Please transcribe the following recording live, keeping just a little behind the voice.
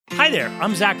Hi there,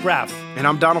 I'm Zach Braff. And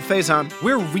I'm Donald Faison.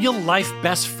 We're real-life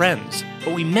best friends,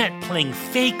 but we met playing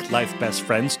fake-life best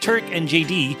friends, Turk and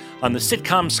JD, on the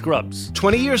sitcom Scrubs.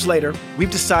 20 years later, we've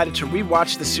decided to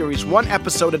rewatch the series one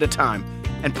episode at a time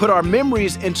and put our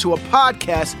memories into a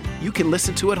podcast you can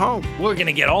listen to at home. We're going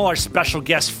to get all our special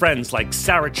guest friends like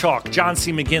Sarah Chalk, John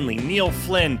C. McGinley, Neil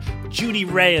Flynn, Judy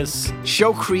Reyes.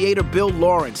 Show creator Bill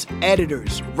Lawrence,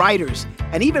 editors, writers,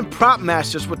 and even prop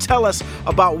masters will tell us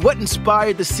about what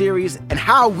inspired the series and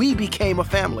how we became a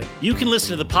family. You can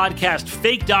listen to the podcast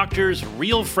Fake Doctors,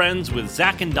 Real Friends with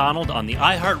Zach and Donald on the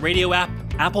iHeartRadio app,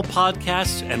 Apple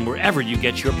Podcasts, and wherever you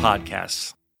get your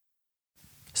podcasts.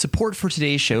 Support for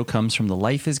today's show comes from the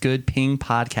Life is Good Ping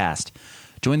podcast.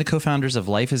 Join the co-founders of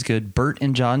Life is Good, Bert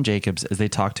and John Jacobs, as they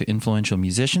talk to influential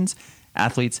musicians,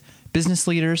 athletes, business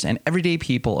leaders, and everyday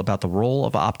people about the role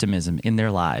of optimism in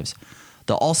their lives.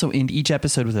 They'll also end each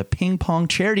episode with a ping pong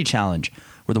charity challenge,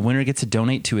 where the winner gets to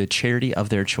donate to a charity of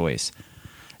their choice.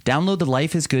 Download the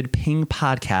Life is Good Ping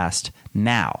podcast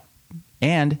now.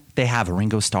 And they have a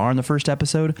Ringo Starr in the first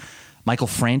episode, Michael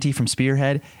Franti from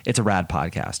Spearhead. It's a rad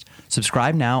podcast.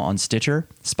 Subscribe now on Stitcher,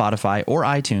 Spotify, or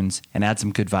iTunes and add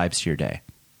some good vibes to your day.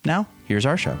 Now, here's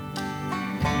our show.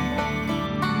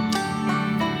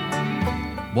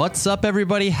 What's up,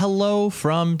 everybody? Hello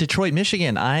from Detroit,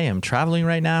 Michigan. I am traveling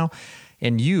right now,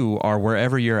 and you are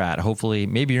wherever you're at. Hopefully,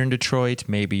 maybe you're in Detroit,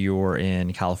 maybe you're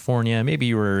in California, maybe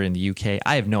you're in the UK.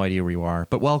 I have no idea where you are,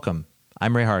 but welcome.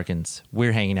 I'm Ray Harkins.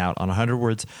 We're hanging out on 100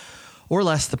 Words or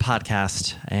Less, the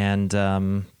podcast, and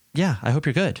yeah, I hope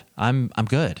you're good. I'm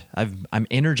good. I'm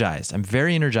energized. I'm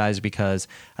very energized because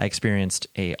I experienced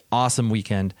a awesome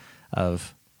weekend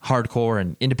of hardcore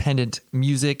and independent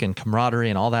music and camaraderie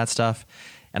and all that stuff.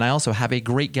 And I also have a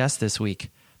great guest this week,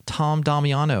 Tom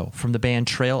Damiano from the band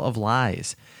Trail of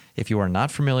Lies. If you are not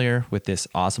familiar with this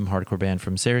awesome hardcore band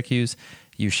from Syracuse,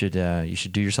 you should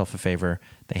do yourself a favor.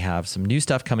 They have some new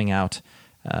stuff coming out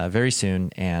very soon,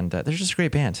 and they're just a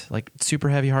great band, like super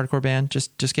heavy hardcore band.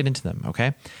 Just get into them,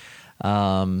 okay?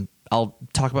 I'll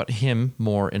talk about him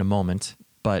more in a moment,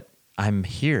 but I'm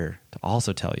here to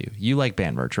also tell you, you like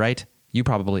band merch, right? You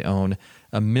probably own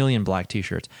a million black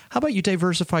t-shirts. How about you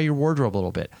diversify your wardrobe a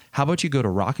little bit? How about you go to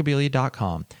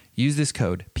rockabilia.com, use this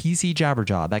code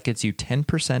PCJabberjaw. That gets you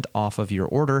 10% off of your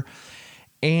order,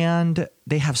 and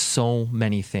they have so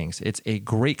many things. It's a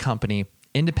great company,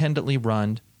 independently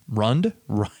run.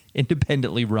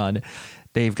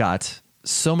 They've got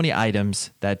so many items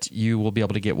that you will be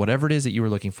able to get whatever it is that you were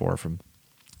looking for, from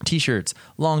t-shirts,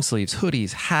 long sleeves,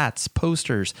 hoodies, hats,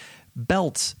 posters,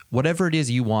 belts, whatever it is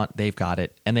you want, they've got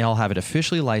it. And they all have it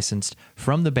officially licensed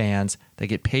from the bands. They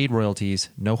get paid royalties,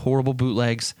 no horrible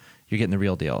bootlegs. You're getting the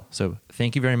real deal. So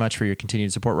thank you very much for your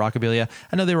continued support, Rockabilia.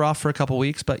 I know they were off for a couple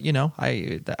weeks, but you know,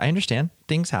 I understand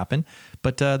things happen,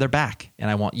 but they're back, and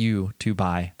I want you to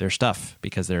buy their stuff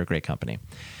because they're a great company.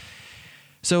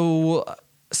 So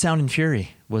Sound and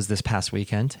Fury was this past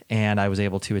weekend, and I was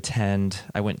able to attend.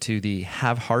 I went to the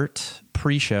Have Heart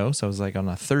pre-show, so it was like on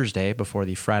a Thursday before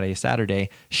the Friday-Saturday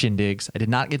shindigs. I did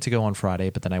not get to go on Friday,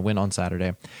 but then I went on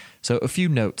Saturday. So a few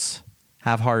notes.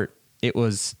 Have Heart, it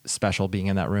was special being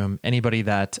in that room. Anybody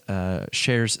that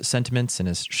shares sentiments and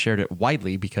has shared it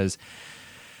widely, because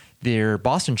their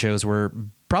Boston shows were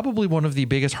probably one of the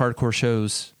biggest hardcore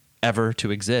shows ever to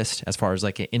exist, as far as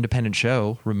like an independent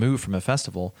show removed from a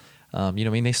festival.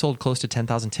 They sold close to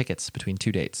 10,000 tickets between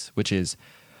two dates, which is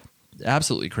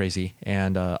absolutely crazy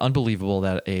and unbelievable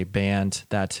that a band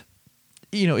that,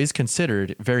 is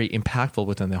considered very impactful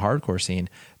within the hardcore scene.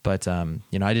 But, I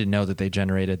didn't know that they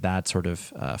generated that sort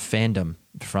of fandom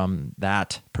from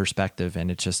that perspective. And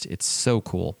it's so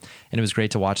cool. And it was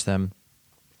great to watch them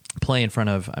play in front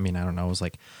of, it was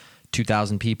like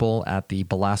 2,000 people at the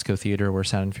Belasco Theater where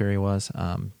Sound and Fury was.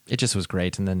 It just was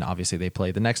great. And then obviously they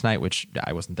played the next night, which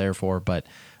I wasn't there for, but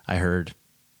I heard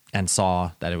and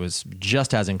saw that it was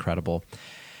just as incredible.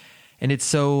 And it's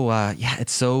so,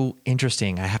 it's so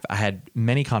interesting. I had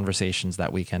many conversations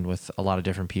that weekend with a lot of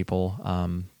different people,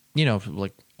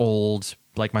 like old,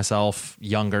 like myself,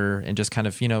 younger, and just kind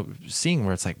of, seeing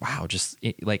where it's like, wow,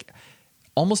 like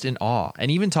almost in awe. And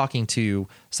even talking to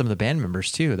some of the band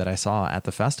members too that I saw at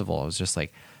the festival, I was just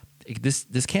like,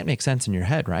 this can't make sense in your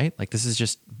head, right? Like, this is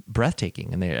just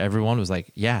breathtaking. And everyone was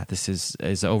like, yeah, this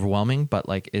is overwhelming, but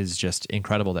like is just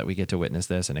incredible that we get to witness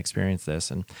this and experience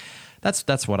this. And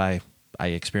that's what I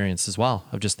experienced as well,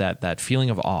 of just that feeling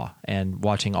of awe and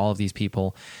watching all of these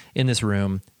people in this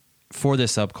room for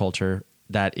this subculture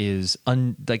that is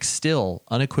still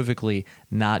unequivocally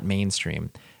not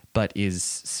mainstream, but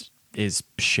is is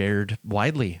shared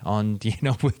widely on,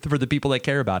 for the people that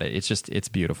care about it. It's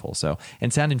beautiful. So,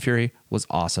 and Sound and Fury was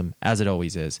awesome, as it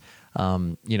always is.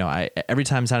 Every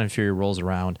time Sound and Fury rolls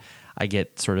around, I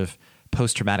get sort of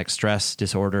post-traumatic stress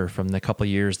disorder from the couple of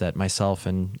years that myself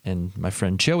and my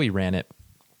friend Joey ran it,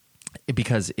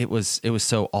 because it was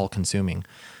so all-consuming.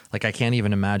 Like, I can't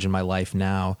even imagine my life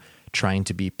now trying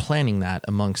to be planning that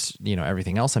amongst,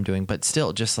 everything else I'm doing, but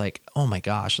still just like, oh my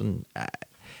gosh. And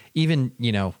even,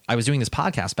 I was doing this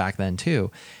podcast back then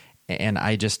too. And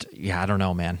I don't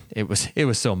know, man, it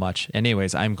was so much.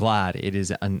 Anyways, I'm glad it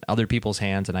is in other people's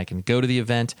hands and I can go to the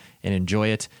event and enjoy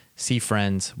it, see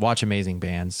friends, watch amazing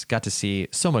bands. Got to see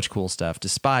so much cool stuff.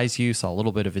 Despise You, saw a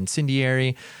little bit of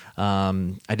Incendiary.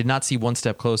 I did not see One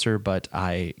Step Closer, but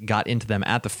I got into them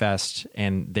at the fest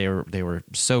and they were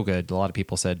so good. A lot of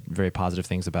people said very positive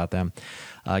things about them.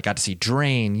 Got to see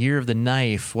Drain, Year of the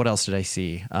Knife. What else did I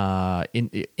see?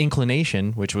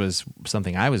 Inclination, which was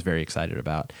something I was very excited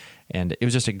about. And it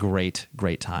was just a great,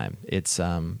 great time. It's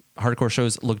hardcore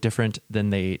shows look different than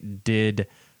they did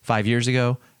 5 years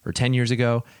ago or 10 years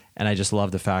ago. And I just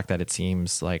love the fact that it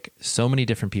seems like so many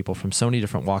different people from so many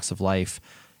different walks of life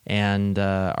and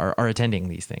are attending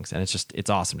these things. And it's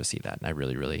awesome to see that. And I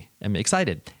really, really am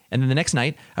excited. And then the next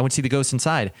night, I went to see The Ghost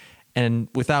Inside. And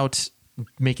without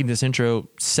making this intro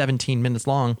 17 minutes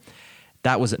long,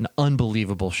 that was an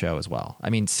unbelievable show as well. I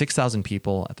mean, 6,000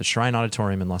 people at the Shrine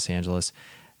Auditorium in Los Angeles.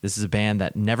 This is a band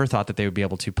that never thought that they would be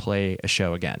able to play a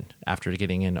show again after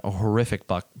getting in a horrific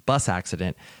bus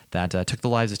accident that took the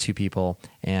lives of 2 people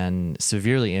and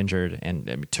severely injured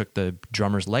and took the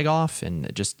drummer's leg off,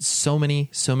 and just so many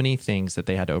things that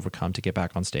they had to overcome to get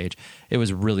back on stage. It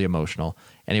was really emotional,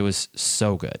 and it was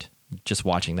so good just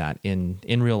watching that in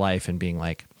real life and being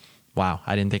like, wow,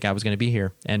 I didn't think I was going to be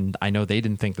here. And I know they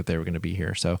didn't think that they were going to be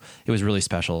here. So it was really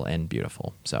special and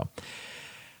beautiful. So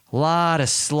a lot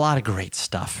of great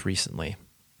stuff recently.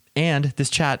 And this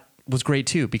chat was great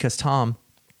too, because Tom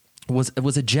was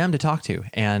a gem to talk to.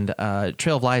 And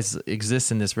Trail of Lies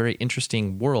exists in this very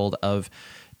interesting world of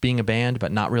being a band,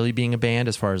 but not really being a band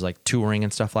as far as like touring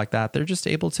and stuff like that. They're just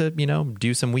able to,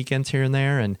 do some weekends here and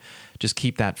there and just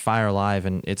keep that fire alive.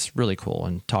 And it's really cool.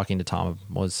 And talking to Tom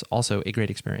was also a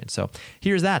great experience. So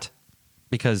here's that,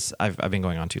 because I've been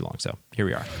going on too long. So here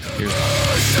we are. Here's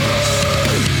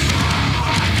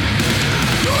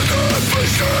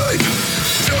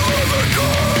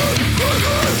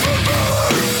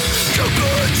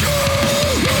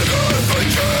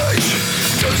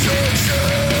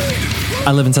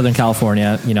I live in Southern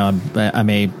California. I'm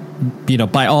a,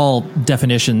 by all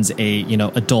definitions, a,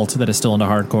 adult that is still into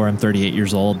hardcore. I'm 38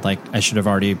 years old. Like, I should have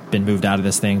already been moved out of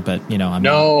this thing, but I'm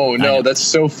No, that's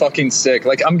so fucking sick.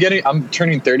 Like, I'm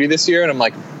turning 30 this year, and I'm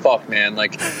like, fuck, man.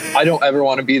 Like, I don't ever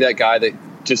want to be that guy that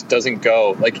just doesn't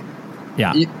go. Like,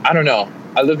 yeah, I don't know.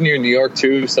 I live near New York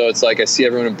too, so it's like I see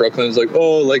everyone in Brooklyn is like,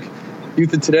 oh, like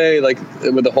Youth of Today, like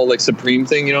with the whole like Supreme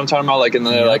thing, you know what I'm talking about? Like, and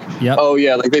then they're like, oh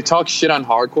yeah, like they talk shit on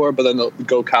hardcore, but then they'll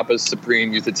go cop a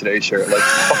Supreme Youth of Today shirt. Like,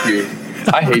 fuck you.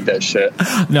 I hate that shit.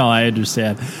 No, I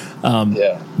understand.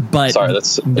 Yeah, but sorry,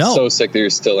 that's so sick that you're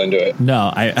still into it.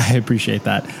 No, I appreciate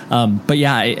that. But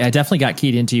yeah, I definitely got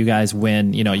keyed into you guys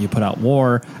when you put out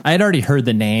War. I had already heard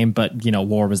the name, but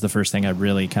War was the first thing I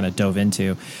really kind of dove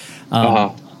into.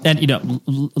 And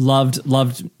loved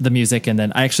the music, and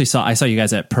then I saw you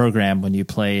guys at Program when you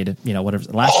played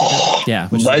whatever last year. Yeah,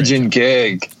 which legend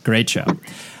gig, great show,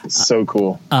 so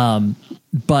cool.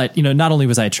 But not only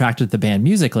was I attracted to the band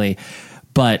musically,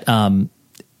 but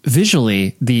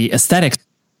visually, the aesthetics,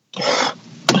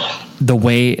 the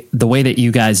way that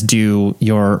you guys do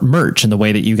your merch and the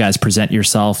way that you guys present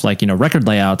yourself, like record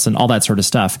layouts and all that sort of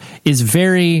stuff, is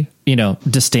very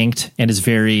distinct and is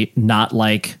very not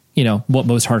like what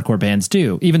most hardcore bands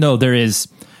do, even though there is,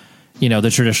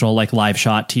 the traditional like live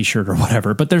shot t-shirt or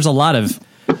whatever, but there's a lot of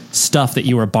stuff that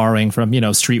you were borrowing from,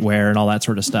 streetwear and all that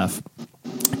sort of stuff.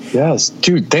 Yes,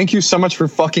 dude. Thank you so much for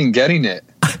fucking getting it.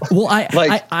 Well,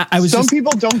 I was some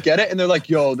people don't get it and they're like,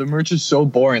 yo, the merch is so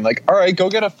boring. Like, all right, go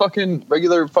get a fucking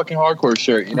regular fucking hardcore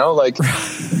shirt, like,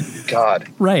 God,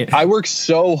 right. I work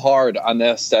so hard on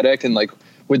the aesthetic and like,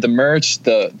 with the merch,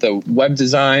 the web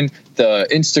design, the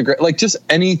Instagram, like just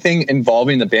anything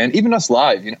involving the band, even us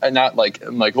live, and not like,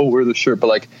 I'm like, oh, wear the shirt, but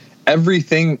like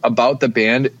everything about the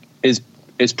band is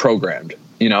programmed,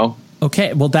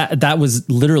 Okay. Well, that was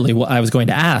literally what I was going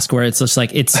to ask, where it's just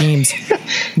like, it seems,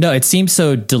 no, it seems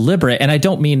so deliberate. And I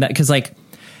don't mean that, 'cause like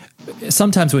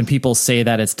sometimes when people say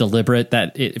that it's deliberate,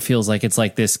 that it feels like it's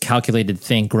like this calculated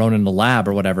thing grown in the lab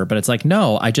or whatever. But it's like,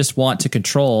 no, I just want to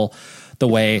control the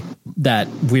way that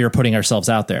we are putting ourselves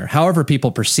out there. However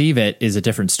people perceive it is a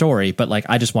different story, but like,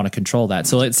 I just want to control that.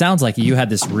 So it sounds like you had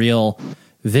this real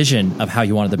vision of how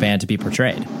you wanted the band to be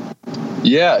portrayed.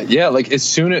 Yeah. Like as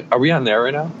soon as, are we on there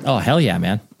right now? Oh, hell yeah,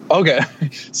 man. Okay.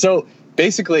 So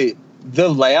basically the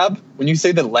lab, when you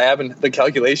say the lab and the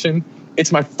calculation,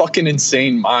 it's my fucking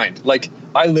insane mind. Like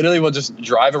I literally will just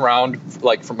drive around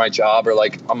like for my job or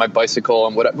like on my bicycle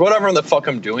and whatever the fuck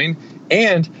I'm doing.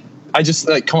 And I just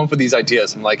like come up with these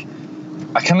ideas. I'm like,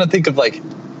 I kind of think of like,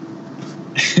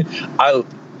 all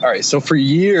right. So for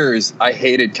years I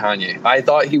hated Kanye. I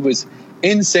thought he was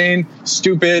insane,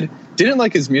 stupid, didn't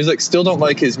like his music, still don't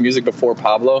like his music before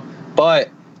Pablo, but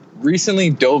recently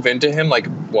dove into him like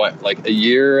a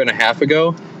year and a half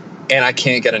ago, and I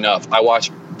can't get enough. I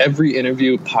watch every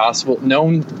interview possible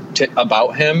known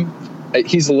about him.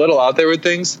 He's a little out there with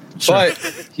things, sure, but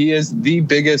he is the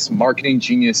biggest marketing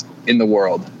genius in the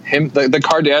world. Him, the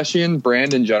Kardashian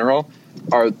brand in general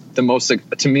are the most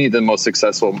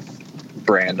successful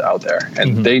brand out there,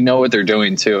 and they know what they're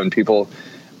doing too. And people,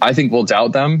 I think, will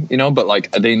doubt them, but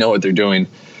like they know what they're doing.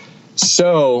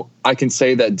 So I can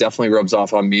say that definitely rubs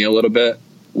off on me a little bit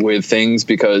with things,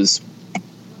 because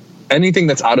anything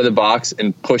that's out of the box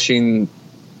and pushing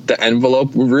the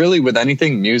envelope, really, with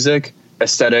anything, music,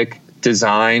 aesthetic,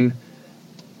 design,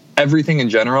 everything in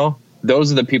general,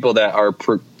 those are the people that are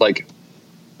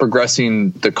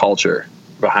progressing the culture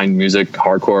behind music,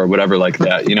 hardcore, whatever like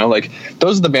that. Like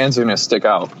those are the bands that are going to stick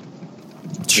out.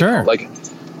 Sure.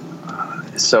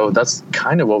 So that's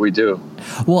kind of what we do.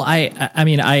 Well, I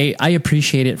mean, I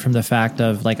appreciate it from the fact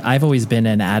of like, I've always been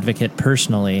an advocate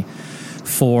personally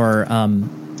for,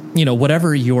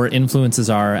 whatever your influences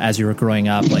are as you were growing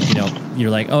up, like, you're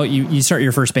like, oh, you start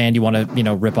your first band, you want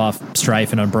to, rip off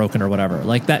Strife and Unbroken or whatever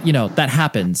like that, that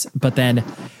happens. But then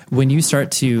when you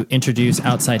start to introduce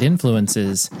outside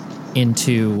influences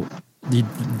into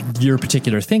your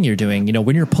particular thing you're doing,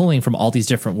 when you're pulling from all these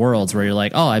different worlds where you're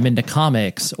like, oh, I'm into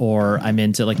comics, or I'm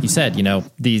into, like you said,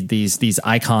 these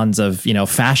icons of,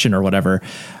 fashion or whatever,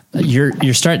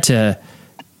 you're start to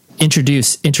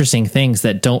introduce interesting things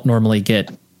that don't normally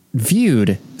get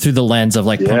viewed through the lens of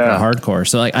like punk or hardcore.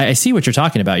 So like, I see what you're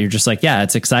talking about. You're just like, yeah,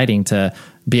 it's exciting to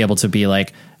be able to be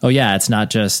like, oh yeah, it's not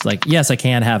just like, yes, I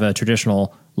can have a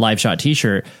traditional Live Shot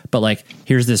t-shirt, but like,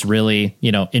 here's this really,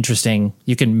 interesting,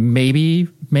 you can maybe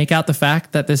make out the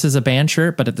fact that this is a band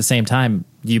shirt, but at the same time,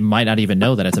 you might not even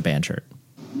know that it's a band shirt.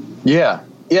 Yeah.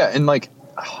 Yeah. And like,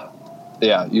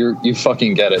 yeah, you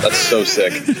fucking get it. That's so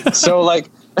sick. So like,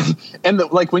 and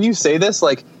like, when you say this,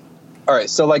 like, all right,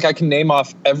 so like I can name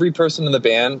off every person in the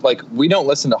band. Like we don't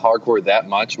listen to hardcore that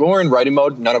much. When we're in writing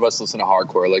mode, none of us listen to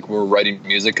hardcore. Like we're writing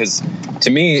music, because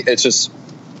to me, it's just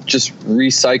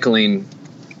recycling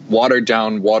watered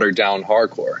down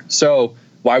hardcore. So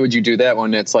why would you do that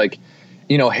when it's like,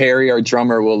 Harry, our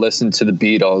drummer, will listen to the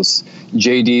Beatles.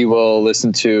 JD will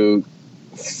listen to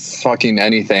fucking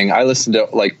anything. I listen to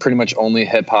like pretty much only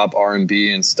hip hop,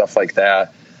 R&B and stuff like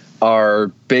that.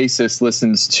 Our bassist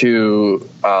listens to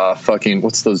fucking,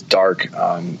 what's those dark,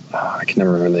 I can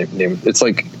never remember the name. It's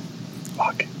like,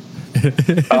 fuck.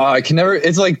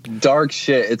 It's like dark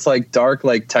shit. It's like dark,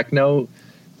 like techno.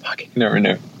 Fuck, I never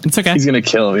knew. It's okay. He's going to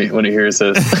kill me when he hears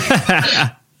this.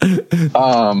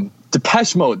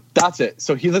 Depeche Mode. That's it.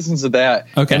 So he listens to that.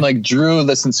 Okay. And like Drew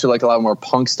listens to like a lot more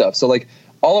punk stuff. So like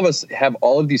all of us have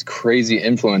all of these crazy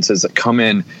influences that come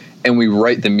in, and we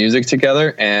write the music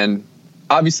together. And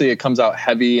obviously it comes out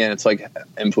heavy, and it's like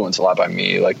influenced a lot by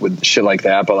me, like with shit like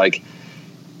that. But like,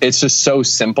 it's just so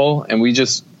simple. And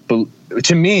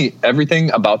to me,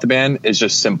 everything about the band is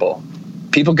just simple.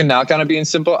 People can knock on it being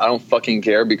simple. I don't fucking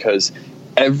care, because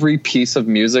every piece of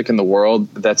music in the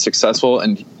world that's successful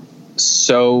and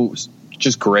so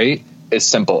just great is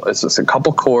simple. It's just a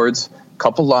couple chords,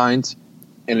 couple lines,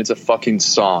 and it's a fucking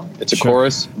song. It's a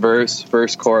chorus, verse,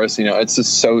 chorus. It's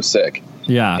just so sick.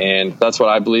 Yeah. And that's what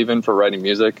I believe in for writing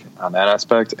music on that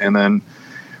aspect. And then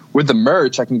with the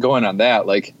merch, I can go in on that.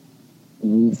 Like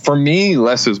for me,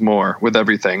 less is more with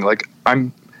everything. Like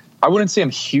I wouldn't say I'm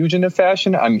huge into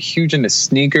fashion. I'm huge into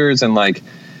sneakers and like,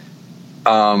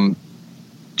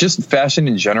 just fashion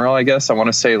in general, I guess. I want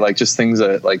to say like just things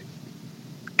that like,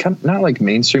 not like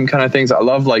mainstream kind of things. I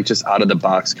love like just out of the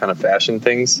box kind of fashion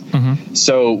things. Mm-hmm.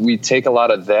 So we take a lot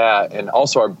of that. And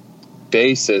also our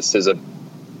bassist is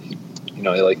he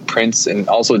like prints and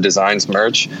also designs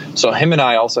merch. So him and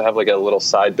I also have like a little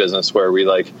side business where we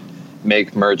like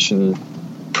make merch and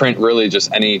print really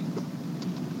just any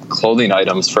clothing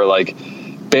items for like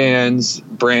bands,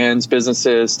 brands,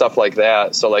 businesses, stuff like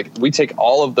that. So like we take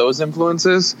all of those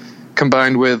influences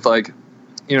combined with like,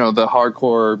 you know, the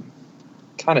hardcore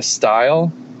kind of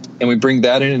style, and we bring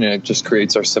that in, and it just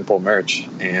creates our simple merch.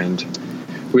 And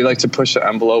we like to push the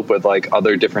envelope with like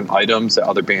other different items that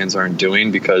other bands aren't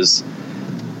doing, because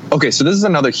okay, so this is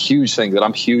another huge thing that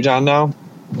I'm huge on now,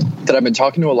 that I've been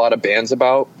talking to a lot of bands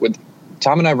about. With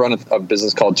Tom and I run a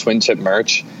business called Twin Tip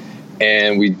Merch,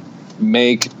 and we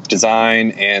make,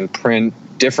 design, and print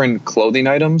different clothing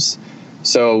items.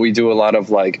 So we do a lot of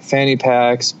like fanny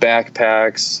packs,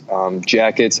 backpacks,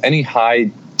 jackets, any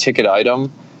high ticket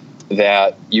item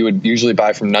that you would usually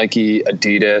buy from Nike,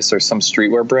 Adidas, or some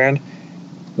streetwear brand.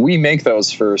 We make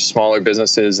those for smaller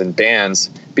businesses and bands,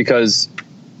 because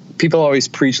people always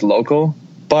preach local,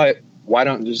 but why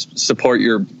don't you just support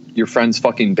your friend's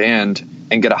fucking band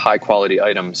and get a high quality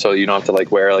item, so you don't have to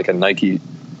like wear like a Nike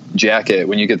jacket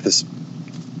when you get this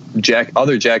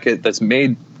other jacket that's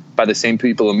made by the same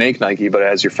people who make Nike, but it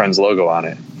has your friend's logo on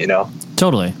it, you know?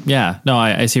 Totally. Yeah. No,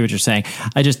 I see what you're saying.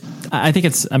 I think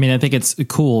it's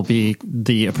cool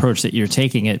the approach that you're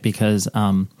taking it, because,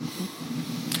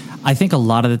 I think a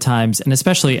lot of the times, and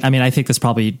especially, I mean, I think this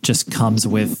probably just comes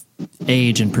with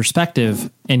age and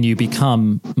perspective, and you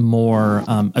become more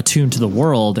attuned to the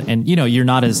world. And, you know, you're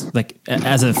not as like,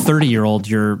 as a 30-year-old,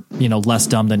 you're, you know, less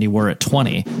dumb than you were at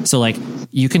 20. So like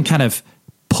you can kind of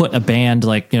put a band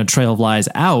like, you know, Trail of Lies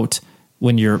out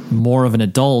when you're more of an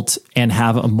adult and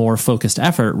have a more focused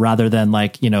effort, rather than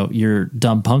like, you know, your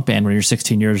dumb punk band when you're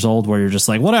 16 years old, where you're just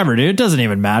like, whatever, dude, it doesn't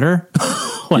even matter.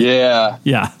 Like,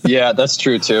 yeah, that's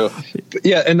true too.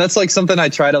 Yeah. And that's like something I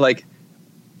try to like,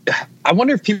 I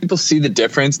wonder if people see the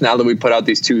difference now that we put out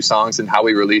these two songs and how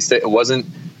we released it.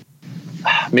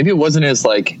 Maybe it wasn't as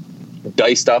like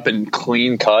diced up and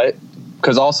clean cut.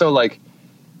 'Cause also like,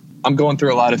 I'm going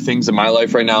through a lot of things in my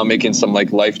life right now, making some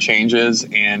like life changes,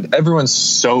 and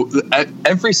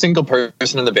every single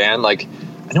person in the band, like,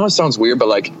 I know it sounds weird, but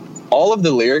like all of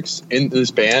the lyrics in this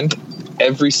band,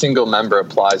 every single member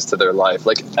applies to their life.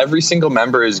 Like every single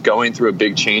member is going through a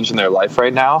big change in their life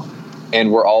right now,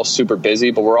 and we're all super busy,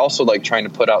 but we're also like trying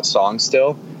to put out songs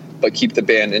still, but keep the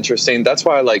band interesting. That's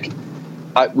why like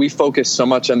we focus so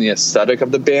much on the aesthetic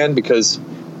of the band, because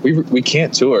we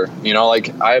can't tour, you know,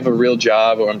 like I have a real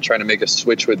job, or I'm trying to make a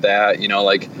switch with that, you know,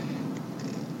 like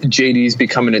JD's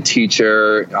becoming a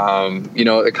teacher. You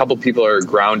know, a couple people are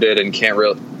grounded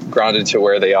to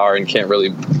where they are and can't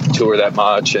really tour that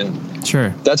much. And sure,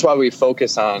 that's why we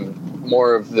focus on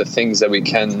more of the things that we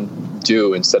can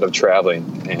do instead of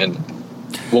traveling. And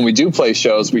when we do play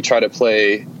shows, we try to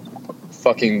play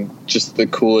fucking just the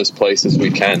coolest places we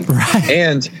can. Right.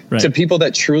 And to people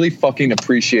that truly fucking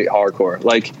appreciate hardcore.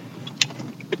 Like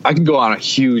I can go on a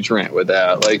huge rant with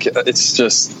that. Like it's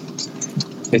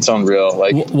unreal.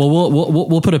 Like,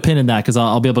 we'll put a pin in that, because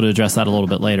I'll be able to address that a little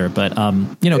bit later. But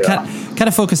you know, kind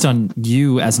of focused on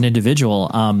you as an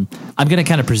individual. I'm going to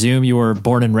kind of presume you were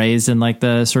born and raised in like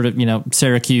the sort of, you know,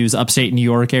 Syracuse, upstate New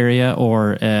York area,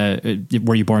 or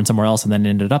were you born somewhere else and then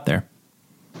ended up there?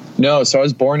 No, so I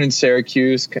was born in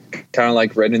Syracuse, kind of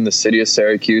like right in the city of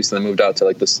Syracuse, and then moved out to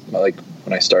like this. Like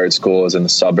when I started school, I was in the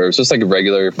suburbs, just like a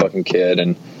regular fucking kid.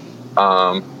 And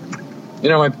you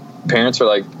know, my parents were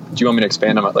like, do you want me to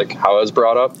expand on like how I was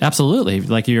brought up? Absolutely.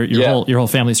 Like your whole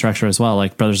family structure as well,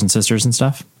 like brothers and sisters and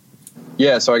stuff.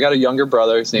 Yeah. So I got a younger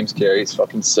brother. His name's Gary. He's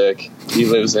fucking sick. He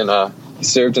lives he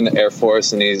served in the Air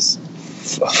Force, and he's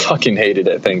fucking hated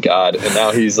it. Thank God. And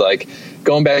now he's like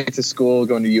going back to school,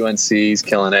 going to UNC. He's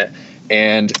killing it.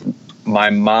 And my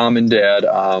mom and dad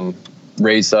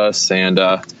raised us, and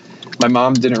my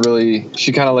mom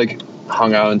she kind of like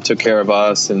hung out and took care of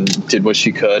us and did what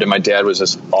she could. And my dad was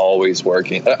just always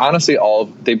working. Honestly,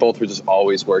 they both were just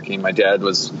always working. My dad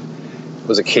was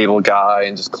a cable guy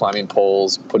and just climbing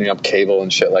poles, putting up cable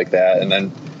and shit like that. And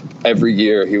then every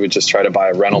year he would just try to buy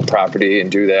a rental property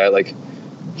and do that. Like,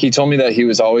 he told me that he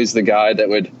was always the guy that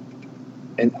would,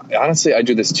 and honestly, I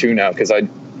do this too now, because I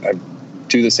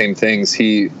do the same things.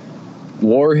 He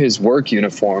wore his work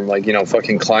uniform, like, you know,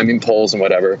 fucking climbing poles and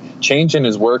whatever, change in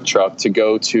his work truck to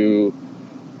go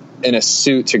in a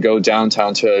suit to go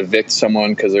downtown to evict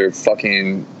someone because they're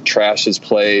fucking trash his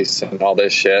place and all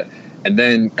this shit, and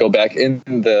then go back in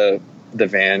the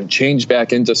van, change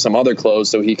back into some other clothes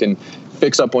so he can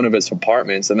fix up one of his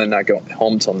apartments and then not go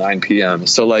home till 9 p.m.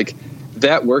 So like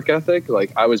that work ethic,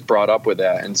 like I was brought up with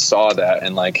that and saw that,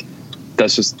 and like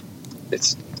that's just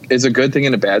it's a good thing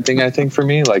and a bad thing, I think, for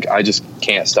me. Like I just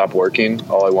can't stop working.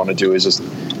 All I want to do is just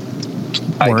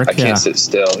work, I can't sit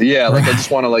still. Yeah, like I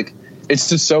just want to, like, it's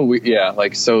just so weird. Yeah,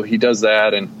 like, so he does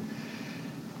that, and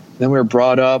then we were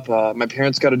brought up. My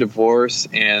parents got a divorce,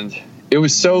 and it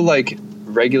was so like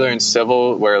regular and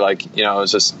civil where like, it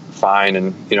was just fine.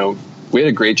 And, we had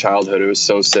a great childhood. It was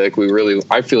so sick.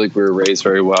 I feel like we were raised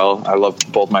very well. I love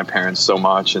both my parents so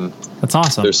much. And that's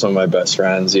awesome. They're some of my best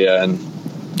friends. Yeah. And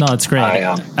no, it's great.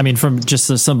 I mean, from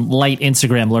just some light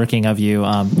Instagram lurking of you,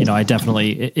 I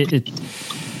definitely,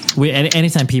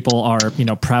 anytime people are,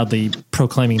 proudly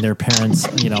proclaiming their parents,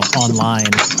 online,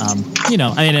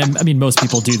 I mean, most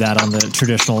people do that on the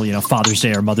traditional, Father's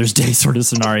Day or Mother's Day sort of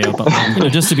scenario, but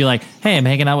just to be like, hey, I'm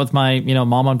hanging out with my,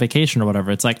 mom on vacation or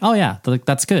whatever. It's like, oh yeah,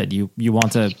 that's good. You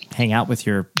want to hang out with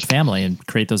your family and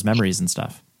create those memories and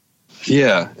stuff.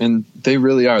 Yeah. And they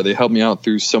really are. They help me out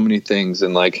through so many things.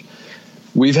 And like,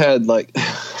 we've had like,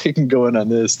 I can go in on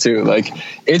this too. Like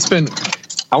it's been,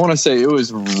 I want to say it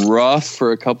was rough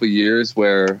for a couple of years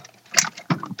where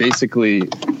basically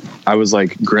I was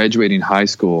like graduating high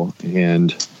school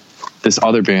and this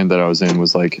other band that I was in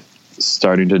was like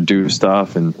starting to do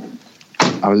stuff, and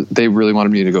they really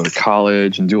wanted me to go to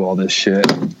college and do all this shit.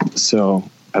 So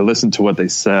I listened to what they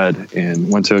said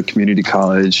and went to a community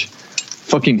college,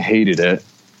 fucking hated it,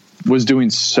 was doing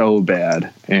so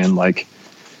bad. And like,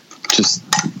 just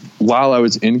while I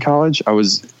was in college, I'll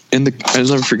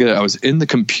never forget it. I was in the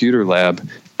computer lab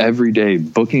every day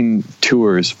booking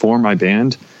tours for my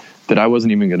band that I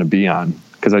wasn't even going to be on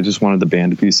because I just wanted the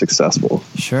band to be successful.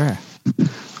 Sure.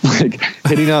 Like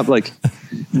hitting up, like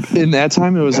in that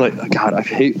time, it was like, God, I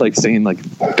hate like saying like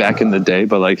back in the day,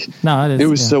 but like, no, it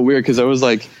was so weird because I was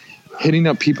like hitting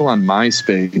up people on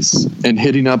MySpace and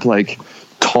hitting up like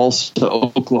Tulsa,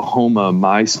 Oklahoma,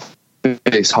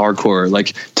 MySpace hardcore,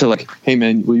 like to like, hey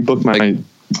man, will you book my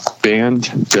band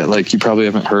that like you probably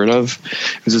haven't heard of?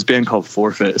 It was this band called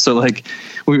Forfeit. So like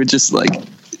we would just like,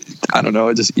 I don't know,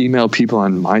 I just email people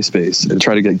on MySpace and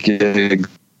try to get gigs,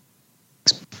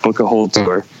 book a whole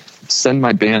tour, send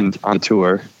my band on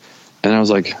tour. And I was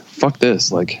like, fuck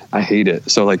this, like I hate it.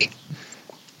 So like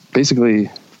basically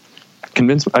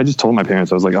I just told my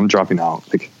parents, I was like, I'm dropping out,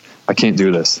 like I can't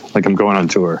do this, like I'm going on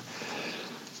tour.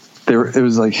 It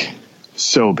was like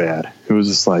so bad. It was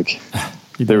just like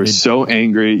they were so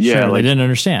angry. Yeah. Sure, like, they didn't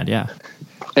understand. Yeah.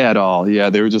 At all. Yeah.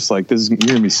 They were just like, you're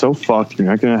going to be so fucked. You're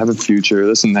not going to have a future,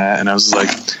 this and that. And I was like,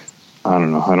 I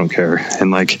don't know. I don't care.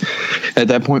 And like, at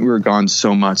that point we were gone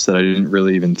so much that I didn't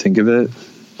really even think of it.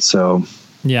 So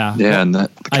yeah. And that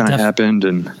kind of happened.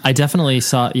 And I definitely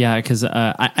saw, cause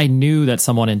I knew that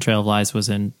someone in Trail of Lies was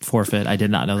in Forfeit. I did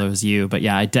not know that was you, but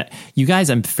yeah, you guys,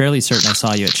 I'm fairly certain I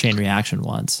saw you at Chain Reaction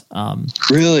once.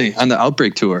 Really? On the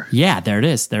Outbreak tour? Yeah, there it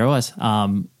is. There it was.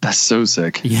 That's so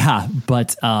sick. Yeah.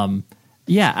 But, I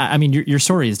mean, your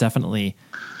story is definitely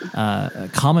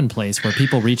commonplace where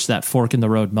people reach that fork in the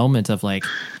road moment of like,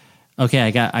 okay, I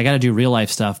got to do real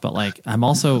life stuff, but like, I'm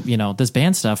also, this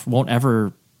band stuff won't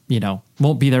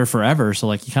be there forever. So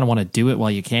like, you kind of want to do it while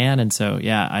you can. And so,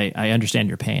 yeah, I understand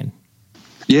your pain.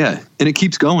 Yeah. And it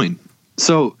keeps going.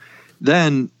 So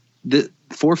then the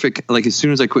Forfeit, like as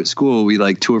soon as I quit school, we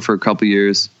like tour for a couple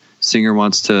years. Singer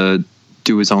wants to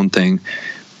do his own thing.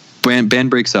 Band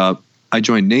breaks up. I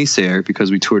joined Naysayer because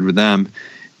we toured with them.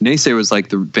 Naysayer was like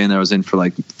the band that I was in for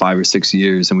like 5 or 6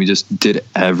 years, and we just did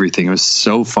everything. It was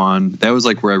so fun. That was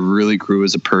like where I really grew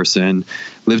as a person.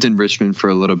 Lived in Richmond for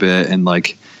a little bit and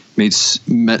like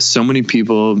met so many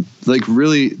people. Like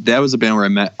really, that was a band where I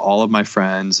met all of my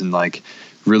friends and like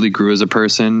really grew as a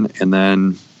person. And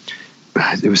then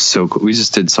it was so cool. We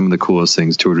just did some of the coolest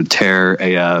things. Toured with Terror,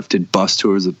 AF, did bus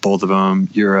tours with both of them,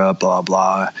 Europe, blah,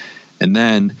 blah. And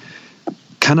then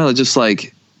kind of just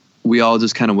like, we all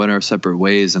just kind of went our separate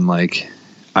ways. And like,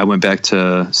 I went back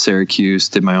to Syracuse,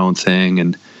 did my own thing.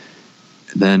 And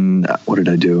then what did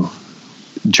I do?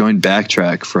 Joined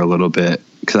Backtrack for a little bit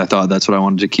because I thought that's what I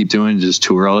wanted to keep doing, just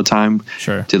tour all the time.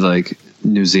 Sure. Did like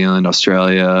New Zealand,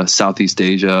 Australia, Southeast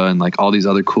Asia, and like all these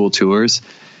other cool tours.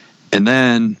 And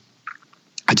then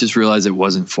I just realized it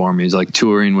wasn't for me. It's like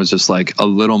touring was just like a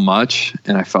little much.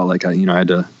 And I felt like I had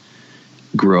to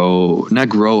not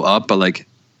grow up, but like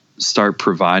start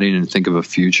providing and think of a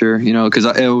future, because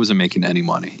I wasn't making any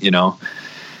money,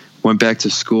 Went back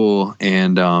to school,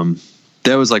 and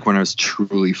that was like when I was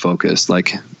truly focused,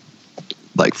 like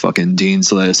fucking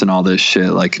Dean's List and all this shit.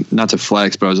 Like, not to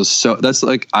flex, but I was just that's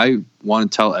like, I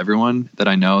want to tell everyone that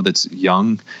I know that's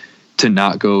young to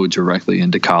not go directly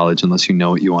into college unless you know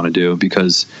what you want to do,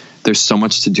 because there's so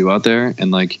much to do out there.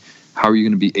 And like, how are you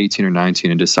going to be 18 or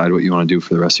 19 and decide what you want to do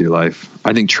for the rest of your life?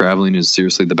 I think traveling is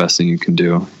seriously the best thing you can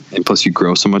do. And plus you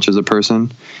grow so much as a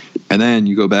person, and then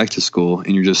you go back to school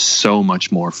and you're just so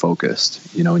much more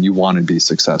focused, and you want to be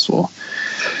successful.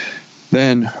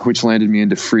 then which landed me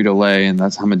into Frito-Lay, and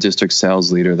I'm a district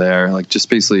sales leader there. Like, just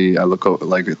basically I look over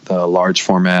like the large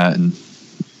format and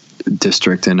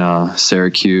district in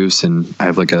Syracuse, and I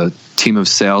have like a team of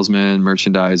salesmen,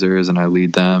 merchandisers, and I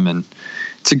lead them, and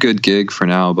it's a good gig for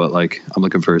now, but like I'm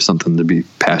looking for something to be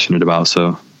passionate about,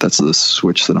 so that's the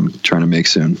switch that I'm trying to make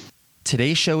soon.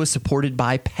 Today's show is supported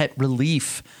by Pet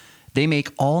Relief. They make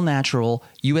all-natural,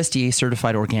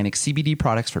 USDA-certified organic CBD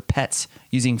products for pets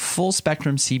using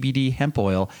full-spectrum CBD hemp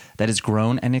oil that is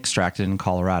grown and extracted in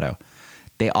Colorado.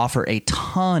 They offer a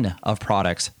ton of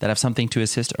products that have something to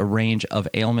assist a range of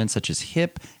ailments such as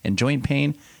hip and joint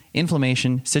pain,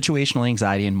 inflammation, situational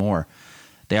anxiety, and more.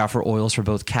 They offer oils for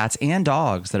both cats and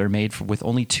dogs that are made with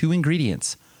only 2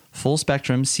 ingredients,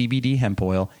 full-spectrum CBD hemp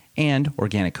oil and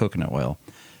organic coconut oil.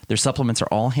 Their supplements are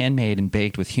all handmade and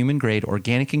baked with human-grade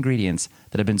organic ingredients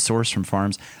that have been sourced from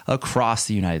farms across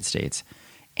the United States.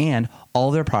 And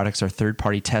all their products are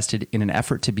third-party tested in an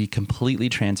effort to be completely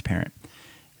transparent.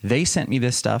 They sent me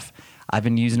this stuff. I've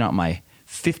been using it on my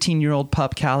 15-year-old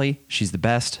pup, Callie. She's the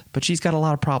best, but she's got a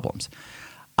lot of problems.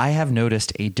 I have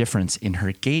noticed a difference in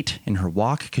her gait, in her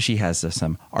walk, because she has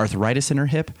some arthritis in her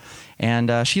hip,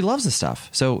 and she loves the stuff.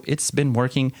 So it's been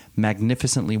working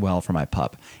magnificently well for my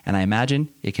pup, and I imagine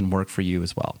it can work for you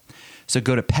as well. So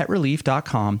go to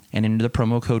petrelief.com and enter the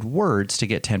promo code WORDS to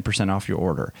get 10% off your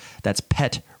order. That's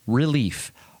Pet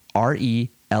Relief,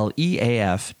 RELEAF.com,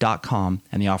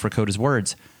 and the offer code is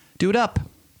WORDS. Do it up.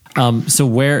 So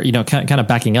where, kind of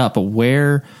backing up, but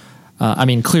where... I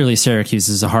mean, clearly Syracuse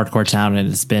is a hardcore town, and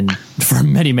it's been for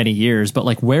many, many years. But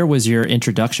like, where was your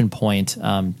introduction point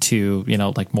to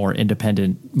like more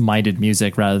independent-minded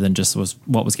music rather than just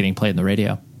what was getting played in the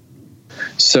radio?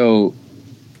 So,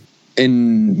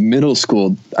 in middle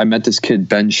school, I met this kid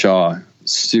Ben Shaw.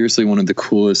 Seriously, one of the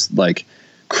coolest, like,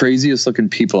 craziest-looking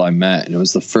people I met. And it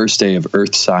was the first day of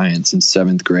Earth Science in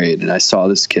 7th grade, and I saw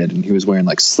this kid, and he was wearing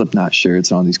like Slipknot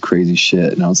shirts and all these crazy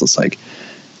shit, and I was just like.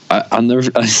 I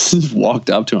just walked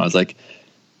up to him. I was like,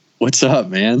 "What's up,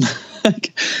 man?"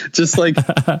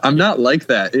 I'm not like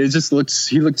that.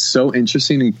 He looked so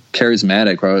interesting and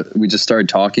charismatic. We just started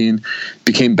talking,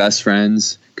 became best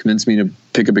friends, convinced me to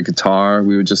pick up a guitar.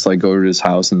 We would just like go to his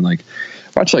house and like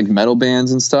watch like metal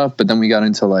bands and stuff. But then we got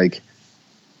into like,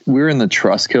 we were in the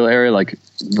Trustkill area, like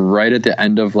right at the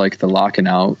end of like the locking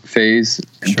out phase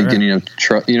and beginning of,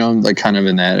 like kind of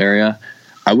in that area.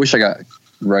 I wish I got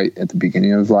right at the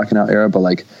beginning of locking out era, but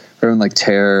like everyone like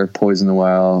Terror, Poison the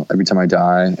Well, Every Time I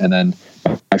Die. And then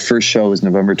my first show was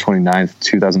November 29th,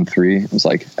 2003. It was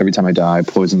like Every Time I Die,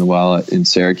 Poison the Well in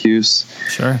Syracuse.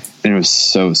 Sure. And it was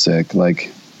so sick.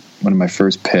 Like one of my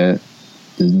first pit,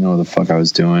 didn't know what the fuck I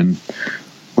was doing.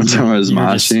 One time I was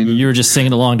moshing. You were just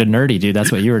singing along to Nerdy, dude.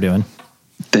 That's what you were doing.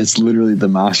 That's literally the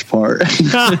mosh part.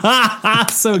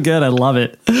 So good. I love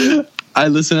it. I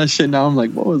listen to that shit now. I'm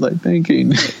like, what was I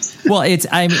thinking? Well,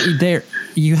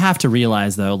 you have to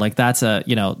realize though, like that's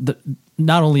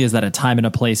not only is that a time and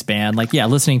a place band, like, yeah,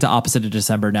 listening to Opposite of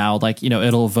December now, like,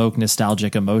 it'll evoke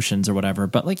nostalgic emotions or whatever,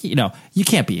 but like, you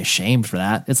can't be ashamed for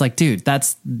that. It's like, dude,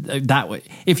 that's that way.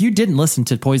 If you didn't listen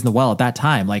to Poison the Well at that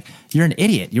time, like you're an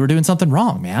idiot. You were doing something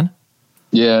wrong, man.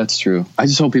 Yeah, it's true. I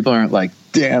just hope people aren't like,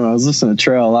 damn, I was listening to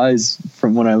Trail Lies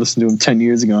from when I listened to him 10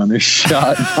 years ago and they're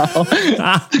shot now.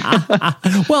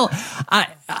 Well, I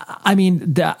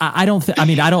don't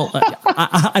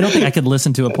think I could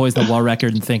listen to a Poison the Well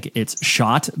record and think it's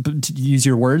shot, to use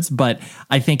your words, but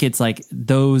I think it's like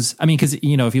those, because,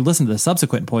 if you listen to the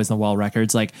subsequent Poison the Well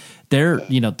records, like they're,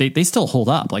 they still hold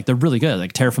up. Like they're really good.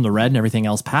 Like Tear from the Red and everything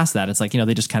else past that. It's like,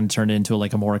 they just kind of turned it into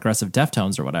like a more aggressive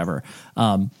Deftones or whatever.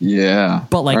 Yeah.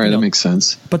 But like, all right, that makes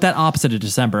sense. But that Opposite of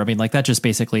December, like that just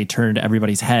basically turned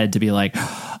everybody's head to be like,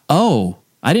 oh,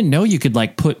 I didn't know you could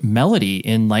like put melody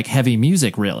in like heavy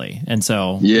music really. And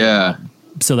so, yeah.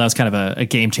 So that was kind of a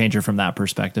game changer from that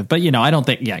perspective. But, I don't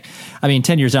think,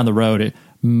 10 years down the road,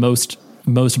 most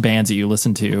bands that you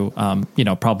listen to,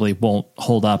 probably won't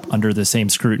hold up under the same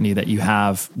scrutiny that you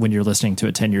have when you're listening to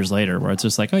it 10 years later, where it's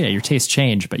just like, oh yeah, your tastes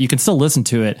change, but you can still listen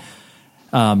to it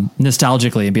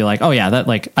nostalgically and be like, oh yeah, that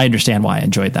like, I understand why I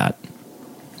enjoyed that.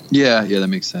 Yeah, that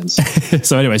makes sense.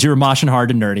 So anyways, you were moshing hard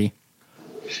and Nerdy.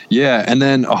 Yeah, and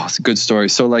then, it's a good story.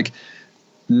 So like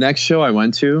next show I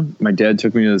went to, my dad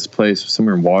took me to this place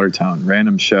somewhere in Watertown,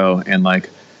 random show, and like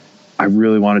I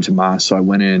really wanted to mosh, so I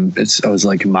went in. I was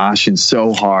like moshing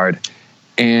so hard,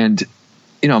 and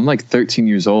I'm like 13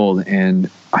 years old, and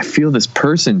I feel this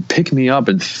person pick me up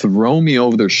and throw me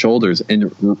over their shoulders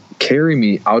and carry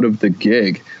me out of the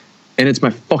gig, and it's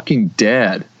my fucking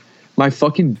dad. My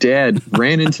fucking dad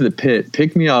ran into the pit,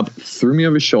 picked me up, threw me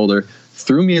over his shoulder,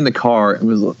 threw me in the car and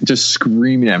was just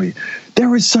screaming at me. There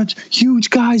was such huge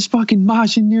guys fucking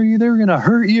moshing near you. They were going to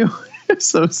hurt you.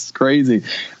 So it's crazy.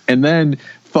 And then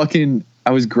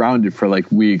I was grounded for like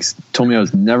weeks, told me I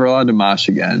was never allowed to mosh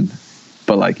again.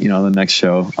 But like, the next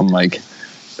show, I'm like,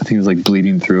 I think it was like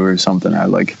bleeding through or something. I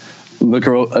like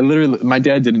my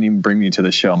dad didn't even bring me to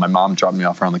the show. My mom dropped me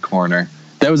off around the corner.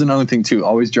 That was another thing too.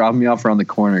 Always dropping me off around the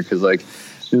corner. Cause like,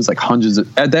 it was like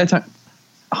at that time,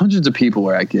 hundreds of people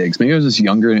were at gigs. Maybe I was just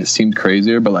younger and it seemed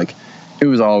crazier, but like it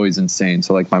was always insane.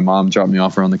 So like my mom dropped me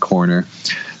off around the corner,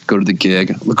 go to the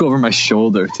gig, look over my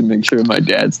shoulder to make sure my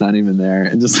dad's not even there,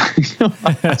 and just like,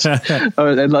 I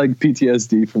had like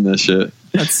PTSD from this shit.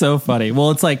 That's so funny.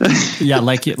 Well, it's like, yeah,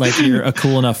 like you're a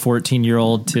cool enough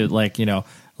 14-year-old to like,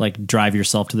 like drive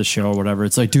yourself to the show or whatever.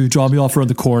 It's like, dude, drop me off around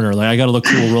the corner. Like I got to look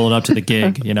cool rolling up to the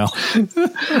gig, I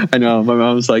know. My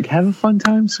mom was like, have a fun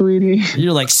time, sweetie.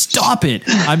 You're like, stop it.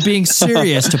 I'm being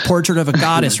serious to Portrait of a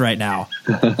Goddess right now.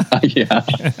 Yeah.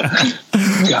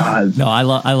 God. No, I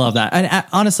love that. And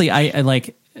honestly, I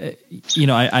like,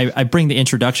 I bring the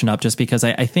introduction up just because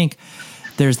I think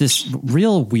there's this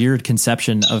real weird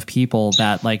conception of people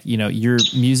that like, your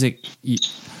music,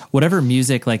 whatever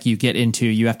music like you get into,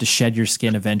 you have to shed your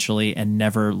skin eventually and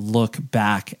never look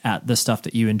back at the stuff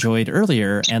that you enjoyed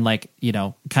earlier and like,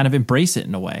 kind of embrace it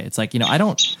in a way. It's like,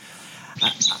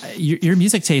 your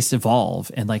music tastes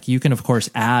evolve and like you can of course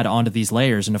add onto these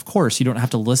layers. And of course you don't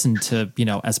have to listen to,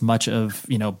 as much of,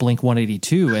 Blink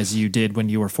 182 as you did when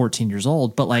you were 14 years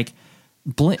old, but like,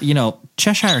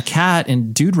 Cheshire Cat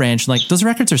and Dude Ranch, like those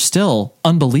records are still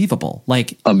unbelievable.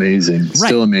 Like amazing, right.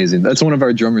 Still amazing. That's one of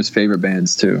our drummer's favorite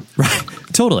bands too. Right.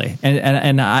 Totally.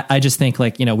 And I just think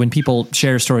like, when people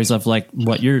share stories of like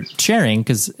what you're sharing,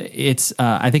 cause it's,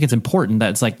 I think it's important that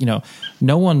it's like,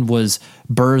 no one was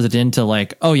birthed into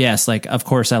like, oh yes, like, of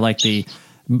course I like the,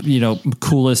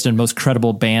 coolest and most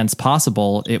credible bands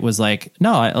possible. It was like,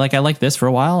 no, I like this for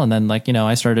a while. And then like,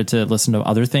 I started to listen to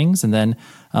other things. And then,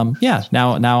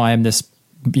 now I am this,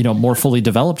 more fully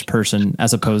developed person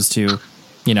as opposed to,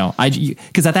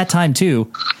 cause at that time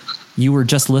too, you were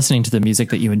just listening to the music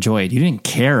that you enjoyed. You didn't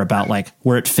care about like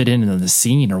where it fit in the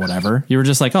scene or whatever. You were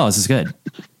just like, oh, this is good.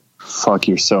 Fuck,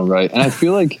 you're so right. And I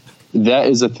feel like that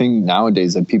is a thing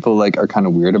nowadays that people like are kind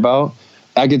of weird about.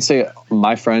 I could say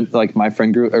my friend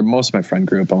group, or most of my friend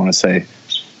group, I want to say,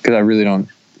 because I really don't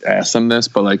ask them this,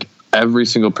 but like every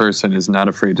single person is not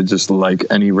afraid to just like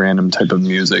any random type of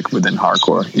music within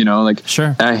hardcore, like, sure.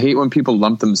 And I hate when people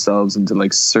lump themselves into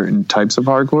like certain types of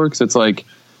hardcore. Cause it's like,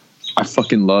 I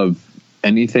fucking love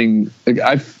anything. Like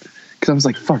cause I was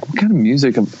like, fuck, what kind of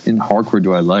music in hardcore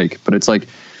do I like? But it's like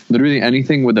literally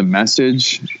anything with a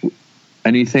message,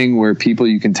 anything where people,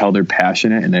 you can tell they're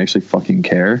passionate and they actually fucking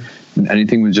care. And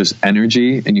anything with just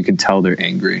energy and you can tell they're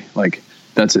angry. Like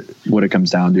that's what it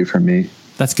comes down to for me.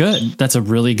 That's good. That's a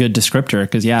really good descriptor.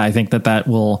 Cause I think that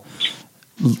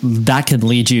can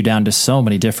lead you down to so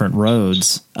many different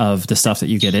roads of the stuff that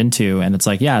you get into. And it's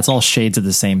like, it's all shades of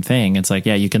the same thing. It's like,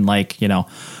 you can like,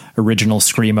 original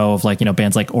screamo of like,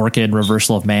 bands like Orchid,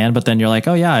 Reversal of Man, but then you're like,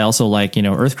 oh yeah, I also like,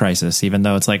 Earth Crisis, even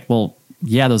though it's like, well,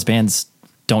 yeah, those bands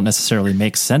don't necessarily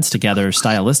make sense together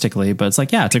stylistically, but it's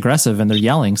like, it's aggressive and they're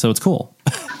yelling. So it's cool.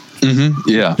 Mm-hmm.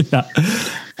 Yeah.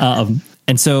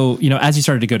 And so, as you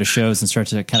started to go to shows and start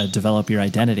to kind of develop your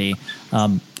identity,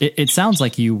 it sounds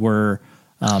like you were,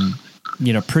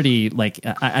 pretty like,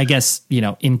 I guess,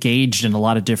 engaged in a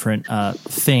lot of different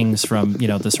things from,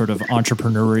 the sort of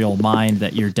entrepreneurial mind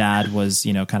that your dad was,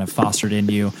 kind of fostered in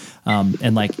you.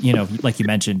 And like, like you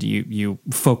mentioned, you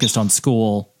focused on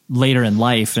school later in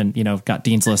life and, got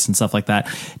Dean's List and stuff like that.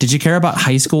 Did you care about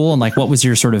high school and like, what was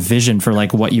your sort of vision for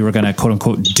like what you were going to quote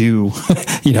unquote do,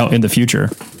 in the future?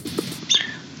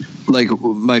 Like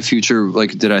my future,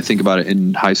 like, did I think about it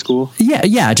in high school?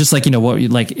 Yeah. Just like, what,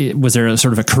 like, was there a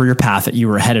sort of a career path that you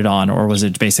were headed on, or was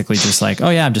it basically just like, oh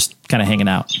yeah, I'm just kind of hanging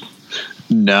out?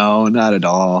 No, not at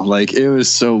all. Like, it was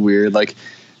so weird. Like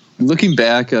looking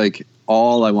back, like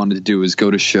all I wanted to do was go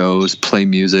to shows, play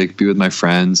music, be with my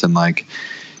friends, and like,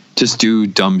 just do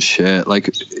dumb shit.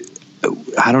 Like,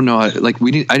 I don't know. Like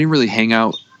I didn't really hang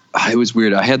out. It was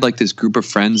weird. I had like this group of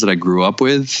friends that I grew up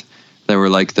with that were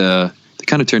like they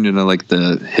kind of turned into like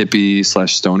the hippie /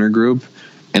 stoner group.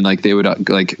 And like, they would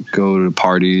like go to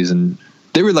parties and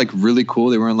they were like really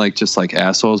cool. They weren't like just like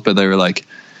assholes, but they were like,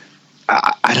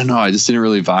 I don't know. I just didn't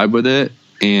really vibe with it.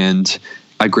 And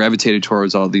I gravitated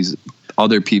towards all these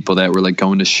other people that were like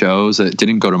going to shows that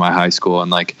didn't go to my high school.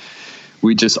 And like,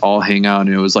 we just all hang out,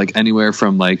 and it was like anywhere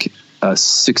from like a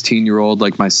 16-year-old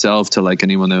like myself to like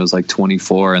anyone that was like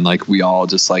 24. And like, we all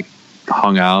just like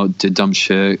hung out, did dumb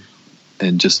shit,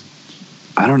 and just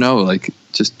I don't know, like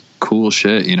just cool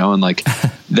shit, you know, and like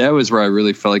that was where I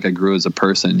really felt like I grew as a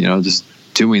person, you know, just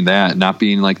doing that, not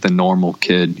being like the normal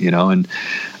kid, you know, and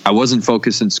I wasn't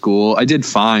focused in school. I did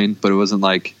fine, but it wasn't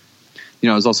like, you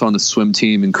know, I was also on the swim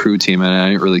team and crew team, and I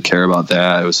didn't really care about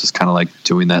that. It was just kind of like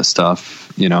doing that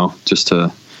stuff, you know, just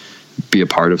to be a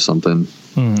part of something.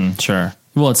 Sure.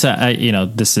 Well, it's you know,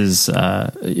 this is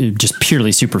just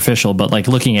purely superficial, but like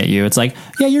looking at you, it's like,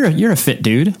 yeah, you're a fit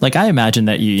dude. Like I imagine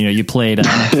that you played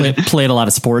played a lot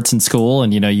of sports in school,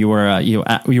 and you know you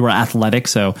were athletic.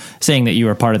 So saying that you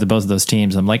were part of both of those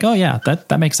teams, I'm like, oh yeah,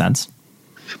 that makes sense.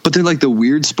 But they're like the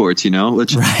weird sports, you know.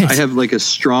 Which right. I have like a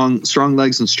strong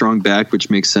legs and strong back, which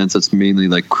makes sense. That's mainly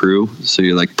like crew, so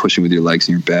you're like pushing with your legs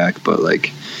and your back. But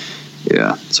like,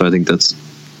 yeah. So I think that's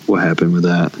what happened with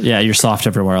that. Yeah, you're soft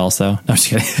everywhere else, though. No, I'm just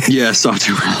kidding. Yeah, soft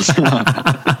everywhere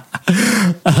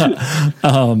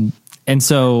else. And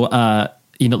so,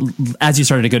 you know, as you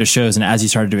started to go to shows and as you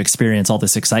started to experience all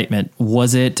this excitement,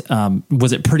 was it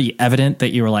pretty evident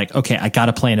that you were like, okay, I got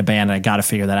to play in a band and I got to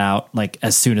figure that out like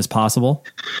as soon as possible?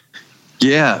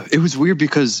 Yeah, it was weird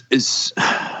because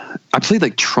I played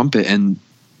like trumpet, and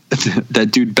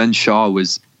that dude Ben Shaw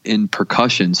was in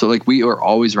percussion, so like we were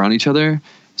always around each other.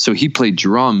 So he played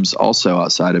drums also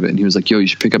outside of it, and he was like, yo, you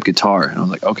should pick up guitar. And I was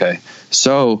like, okay.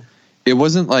 So it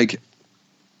wasn't like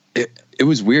it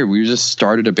was weird. We just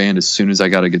started a band as soon as I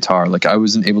got a guitar. Like I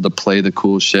wasn't able to play the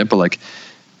cool shit, but like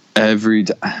I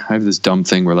have this dumb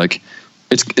thing where like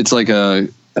it's like a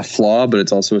flaw, but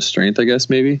it's also a strength, I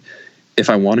guess, maybe. If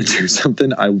I want to do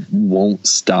something, I won't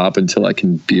stop until I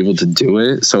can be able to do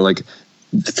it. So like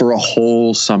for a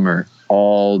whole summer,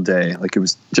 all day, like it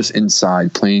was just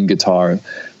inside playing guitar,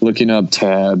 looking up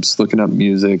tabs, looking up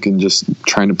music, and just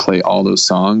trying to play all those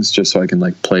songs just so I can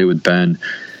like play with Ben.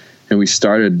 And we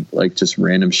started like just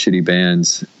random shitty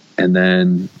bands. And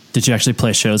then did you actually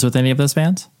play shows with any of those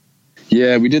bands?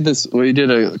 Yeah, we did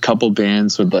a couple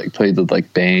bands with like played with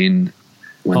like Bane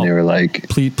when they were like,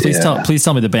 please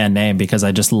tell me the band name, because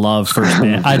I just love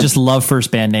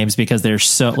first band names because they're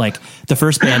so like the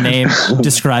first band name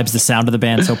describes the sound of the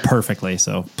band so perfectly.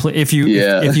 So if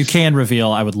you can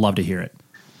reveal, I would love to hear it.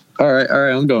 All right.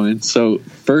 I'm going. So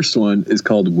first one is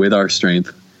called With Our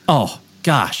Strength. Oh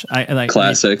gosh. I like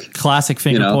classic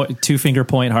two finger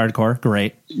point hardcore.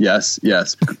 Great. Yes.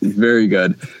 Very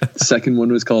good. Second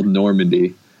one was called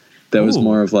Normandy. That was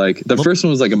more of like, the first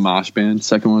one was like a mosh band.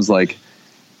 Second one was like,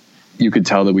 you could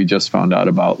tell that we just found out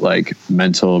about like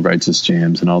Mental, Righteous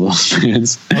Jams, and all those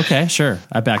bands. Okay, sure.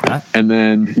 I back that. And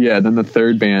then the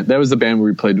third band, that was the band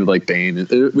where we played with like Bane.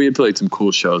 We had played some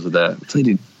cool shows with that. We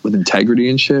played with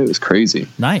Integrity and shit. It was crazy.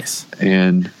 Nice.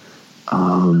 And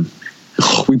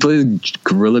we played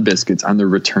Gorilla Biscuits on the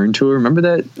Return tour. Remember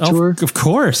that tour? Of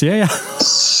course. Yeah.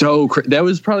 So that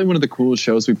was probably one of the coolest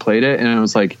shows we played it. And I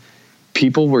was like,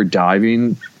 people were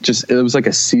diving. It was like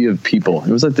a sea of people. It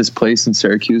was like this place in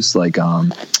Syracuse, like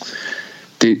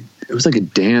it was like a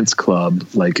dance club,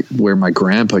 like where my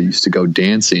grandpa used to go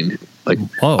dancing. Like,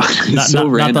 whoa, not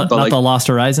the Lost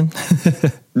Horizon.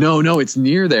 No, it's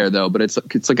near there though. But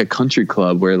it's like a country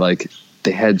club where like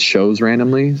they had shows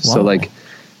randomly. Whoa. So like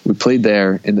we played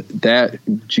there, and that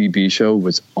GB show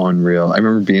was unreal. I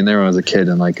remember being there when I was a kid,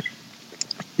 and like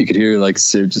you could hear like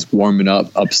Sid just warming up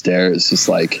upstairs, just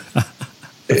like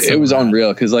it was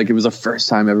unreal, because like it was the first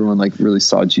time everyone like really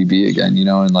saw GB again, you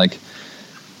know, and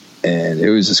it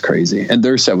was just crazy. And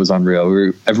their set was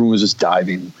unreal. Everyone was just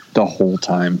diving the whole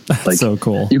time. Like so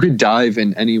cool. You could dive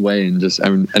in any way, and just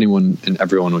anyone and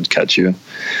everyone would catch you.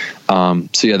 So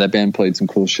yeah, that band played some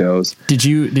cool shows. Did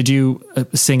you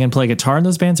sing and play guitar in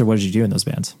those bands, or what did you do in those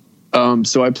bands?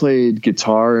 So I played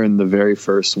guitar in the very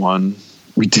first one.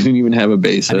 We didn't even have a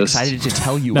bassist. I'm excited to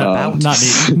tell you about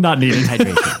not needed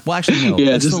dehydration. Well, actually, no.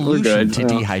 Yeah, the just solution to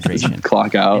dehydration.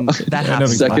 Clock out. And that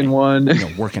happens. Second one,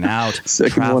 working out.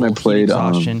 Second travel, one, I played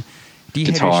exhaustion. Dehydration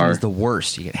guitar. Is the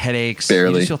worst. You get headaches.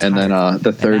 Barely. And then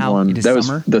the third one.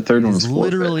 The third one was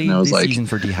literally and I was the like, season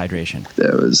for dehydration.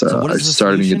 That was. So I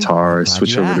started in guitar,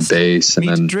 switched over to bass, and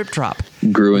then drip drop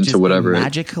grew into whatever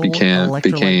it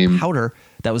became. Powder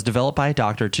that was developed by a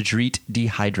doctor to treat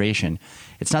dehydration.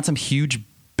 It's not some huge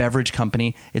beverage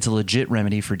company. It's a legit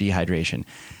remedy for dehydration.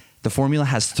 The formula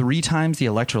has 3 times the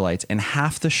electrolytes and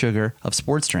half the sugar of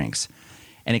sports drinks.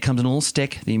 And it comes in a little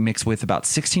stick that you mix with about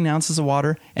 16 ounces of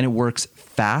water, and it works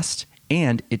fast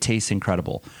and it tastes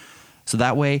incredible. So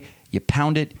that way you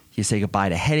pound it, you say goodbye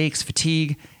to headaches,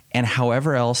 fatigue, and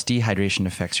however else dehydration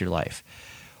affects your life.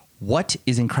 What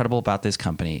is incredible about this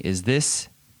company is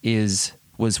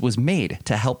was made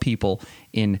to help people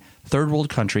in third world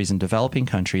countries and developing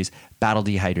countries battle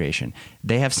dehydration.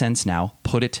 They have since now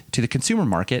put it to the consumer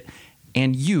market,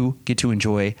 and you get to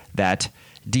enjoy that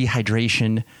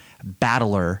dehydration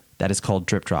battler that is called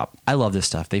Drip Drop. I love this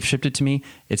stuff. They've shipped it to me.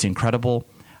 It's incredible.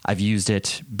 I've used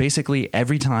it basically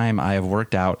every time I have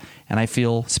worked out, and I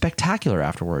feel spectacular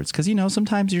afterwards. Because,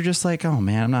 sometimes you're just like, oh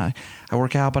man, I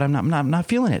work out, but I'm not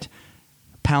feeling it.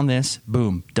 Pound this,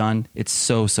 boom, done. It's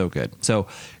so good. So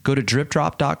go to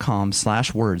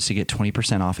dripdrop.com/words to get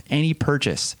 20% off any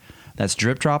purchase. That's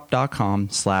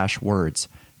dripdrop.com/words.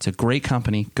 It's a great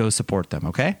company. Go support them,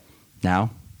 okay?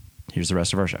 Now, here's the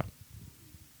rest of our show.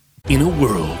 In a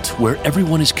world where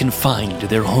everyone is confined to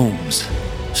their homes,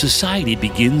 society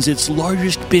begins its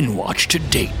largest binge watch to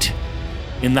date.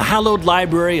 In the hallowed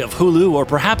library of Hulu, or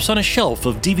perhaps on a shelf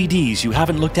of DVDs you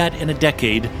haven't looked at in a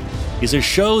decade, is a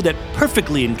show that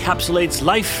perfectly encapsulates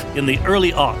life in the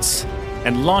early aughts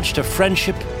and launched a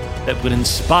friendship that would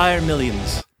inspire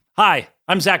millions. Hi,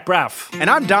 I'm Zach Braff. And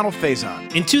I'm Donald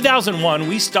Faison. In 2001,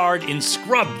 we starred in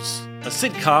Scrubs, a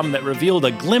sitcom that revealed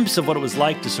a glimpse of what it was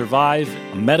like to survive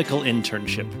a medical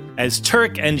internship. As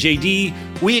Turk and JD,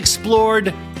 we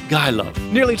explored guy love.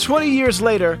 Nearly 20 years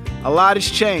later, a lot has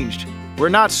changed. We're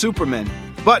not Supermen,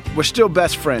 but we're still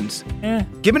best friends.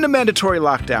 Given the mandatory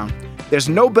lockdown, there's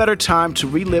no better time to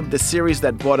relive the series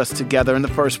that brought us together in the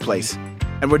first place.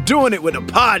 And we're doing it with a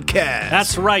podcast.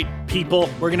 That's right, people.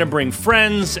 We're going to bring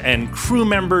friends and crew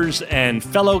members and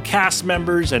fellow cast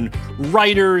members and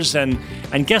writers. And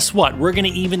guess what? We're going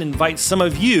to even invite some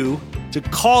of you to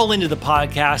call into the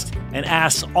podcast and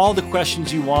ask all the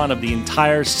questions you want of the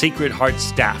entire Sacred Heart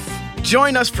staff.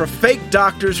 Join us for Fake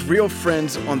Doctors, Real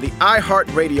Friends on the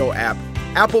iHeartRadio app,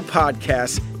 Apple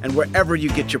Podcasts, and wherever you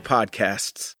get your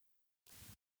podcasts.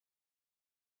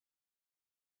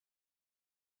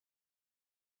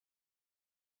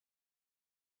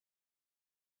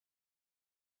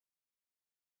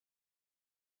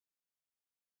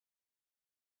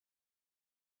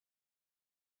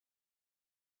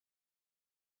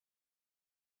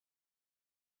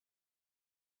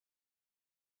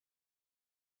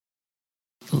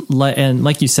 And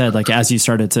like you said, like as you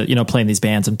started to, play in these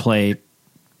bands and play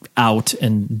out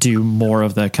and do more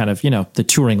of the kind of, the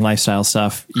touring lifestyle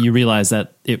stuff, you realize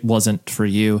that it wasn't for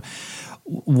you.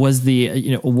 Was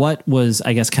what was,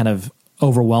 I guess, kind of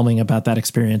overwhelming about that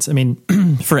experience? I mean,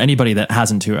 for anybody that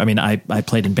hasn't toured, I mean, I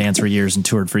played in bands for years and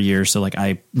toured for years. So like,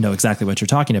 I know exactly what you're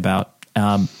talking about.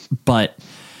 But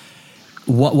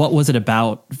what was it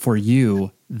about for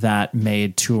you that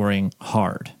made touring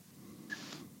hard?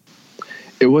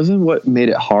 It wasn't what made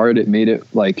it hard. It made it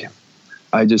like,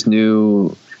 I just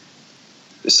knew.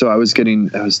 So I was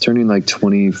turning like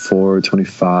 24,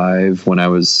 25 when I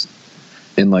was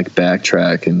in like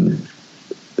Backtrack and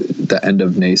the end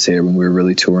of Naysayer when we were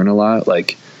really touring a lot.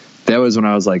 Like that was when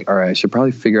I was like, all right, I should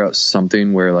probably figure out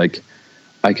something where like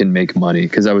I can make money.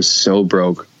 Cause I was so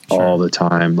broke all the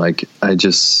time. Like I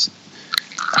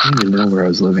don't even know where I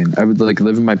was living. I would like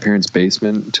live in my parents'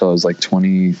 basement until I was like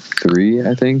 23,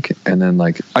 I think. And then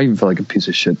like, I even felt like a piece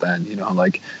of shit then,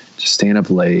 like just staying up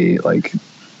late. Like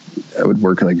I would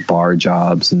work at like bar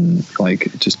jobs and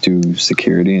like just do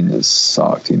security, and it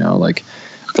sucked, like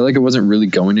I felt like it wasn't really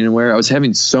going anywhere. I was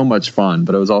having so much fun,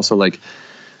 but I was also like, I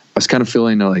was kind of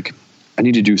feeling like I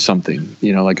need to do something,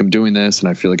 like I'm doing this and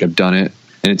I feel like I've done it.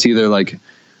 And it's either like,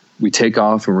 we take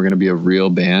off and we're going to be a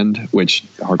real band, which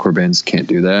hardcore bands can't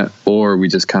do that. Or we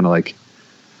just kind of like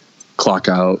clock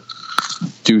out,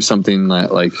 do something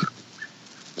that like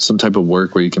some type of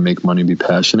work where you can make money, be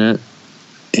passionate,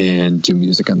 and do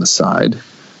music on the side.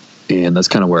 And that's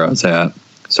kind of where I was at.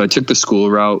 So I took the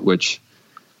school route, which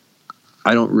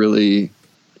I don't really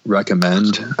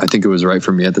recommend. I think it was right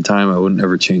for me at the time. I wouldn't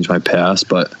ever change my past,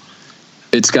 but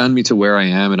it's gotten me to where I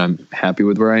am, and I'm happy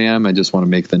with where I am. I just want to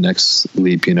make the next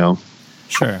leap,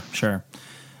 Sure.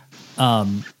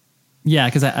 Yeah.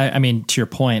 Cause I mean, to your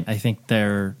point, I think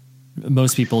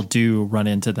most people do run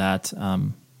into that,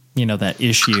 that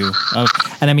issue of,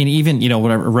 and I mean, even,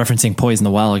 whatever, referencing Poison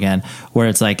the Well again, where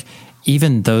it's like,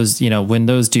 even those, when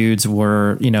those dudes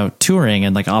were, touring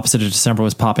and like Opposite of December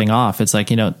was popping off, it's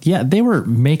like, yeah, they were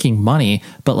making money,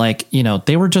 but like,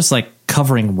 they were just like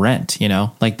covering rent,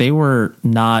 like they were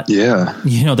not,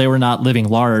 they were not living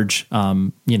large,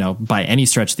 by any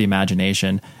stretch of the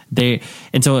imagination.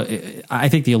 And so I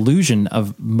think the illusion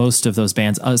of most of those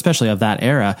bands, especially of that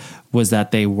era, was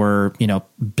that they were,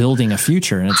 building a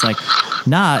future. And it's like,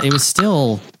 nah, it was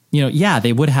still,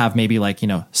 they would have maybe like,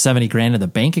 $70,000 in the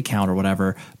bank account or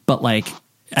whatever, but like,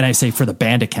 and I say for the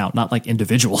band account, not like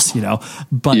individuals,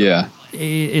 but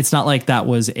it's not like that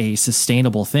was a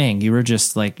sustainable thing. You were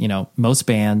just like, most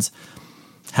bands,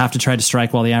 have to try to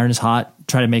strike while the iron is hot,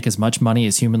 try to make as much money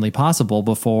as humanly possible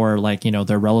before, like, you know,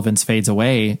 their relevance fades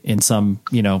away in some,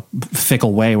 you know,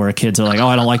 fickle way where kids are like, oh,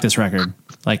 I don't like this record.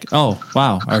 Like, oh,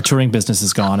 wow, our touring business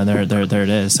is gone, and there it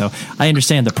is. So I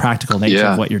understand the practical nature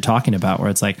of what you're talking about, where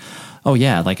it's like, oh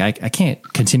yeah, like I can't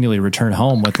continually return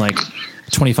home with like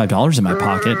 $25 in my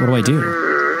pocket. What do I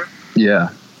do? Yeah.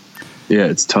 Yeah,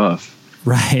 it's tough.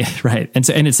 Right. And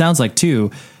so, and it sounds like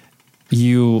too,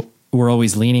 you were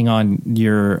always leaning on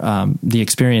your, the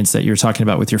experience that you're talking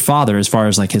about with your father, as far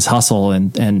as like his hustle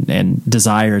and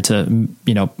desire to,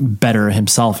 you know, better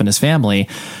himself and his family.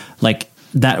 Like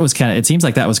that was it seems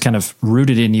like that was kind of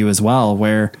rooted in you as well,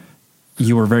 where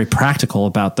you were very practical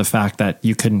about the fact that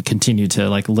you couldn't continue to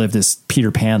like live this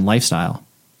Peter Pan lifestyle.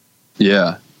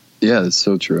 Yeah. Yeah. That's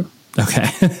so true. Okay.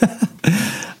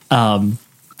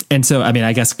 And so, I mean,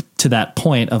 I guess to that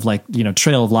point of like, you know,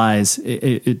 Trail of Lies,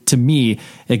 it to me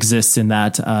exists in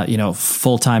that, you know,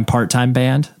 full-time, part-time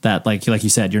band that like you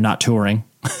said, you're not touring,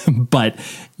 but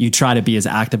you try to be as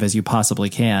active as you possibly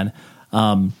can.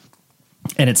 And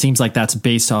it seems like that's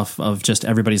based off of just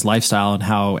everybody's lifestyle and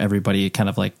how everybody kind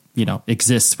of like, you know,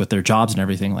 exists with their jobs and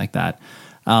everything like that.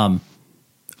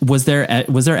 Was there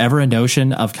ever a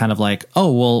notion of kind of like,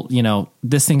 oh, well, you know,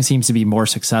 this thing seems to be more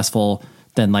successful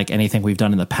than like anything we've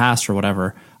done in the past or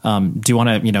whatever. Do you want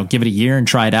to, you know, give it a year and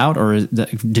try it out? Or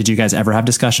did you guys ever have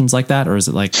discussions like that? Or is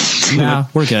it like, nah,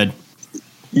 we're good?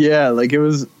 Yeah. Like it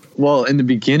was, well, in the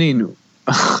beginning,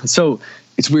 so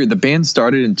it's weird. The band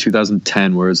started in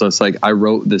 2010, where it was just like, I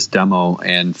wrote this demo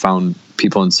and found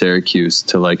people in Syracuse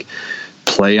to like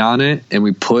play on it. And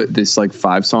we put this like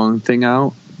 5-song thing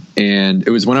out. And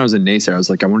it was when I was in Nacer, I was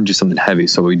like, I want to do something heavy.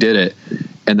 So we did it,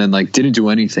 and then like didn't do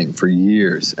anything for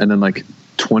years. And then like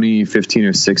 2015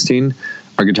 or 16,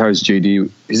 our guitarist JD,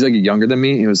 he's like younger than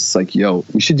me. He was like, yo,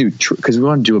 we should do, because we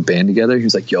want to do a band together. He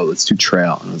was like, yo, let's do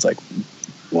Trail. And I was like,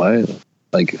 what?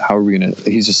 Like, how are we going to,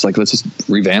 he's just like, let's just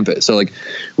revamp it. So like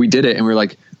we did it, and we're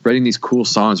like writing these cool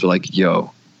songs. We're like,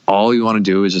 yo, all we want to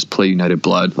do is just play United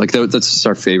Blood. Like that's just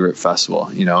our favorite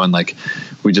festival, you know? And like,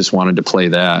 we just wanted to play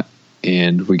that.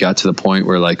 And we got to the point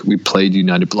where like we played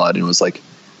United Blood, and it was like,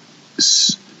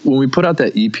 when we put out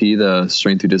that EP, the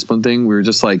Strength Through Discipline thing, we were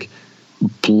just like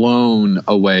blown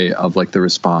away of like the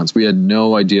response. We had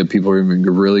no idea people were even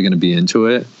really going to be into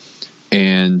it.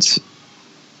 And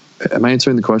am I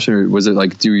answering the question, or was it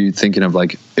like, were you thinking of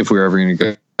like if we were ever going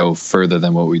to go further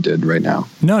than what we did right now?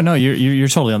 No, you're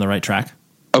totally on the right track.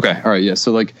 Okay. All right. Yeah.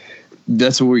 So like,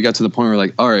 that's where we got to the point where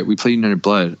like, all right, we played United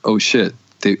Blood. Oh shit.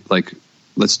 They like,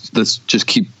 let's just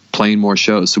keep playing more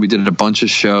shows. So we did a bunch of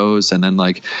shows, and then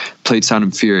like played Sound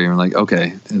and Fury, and we're like,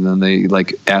 okay. And then they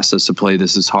like asked us to play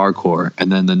This Is Hardcore.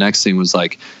 And then the next thing was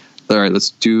like, all right,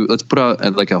 let's put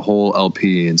out like a whole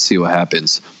LP and see what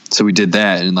happens. So we did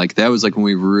that. And like, that was like when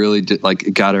we really did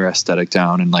like got our aesthetic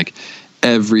down, and like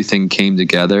everything came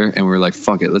together, and we were like,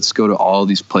 fuck it. Let's go to all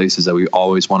these places that we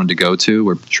always wanted to go to,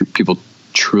 where people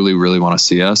truly, really want to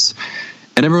see us.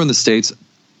 And everyone in the States,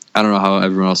 I don't know how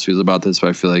everyone else feels about this, but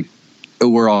I feel like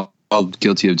we're all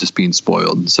guilty of just being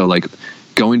spoiled. So like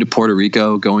going to Puerto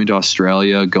Rico, going to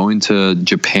Australia, going to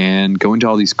Japan, going to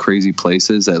all these crazy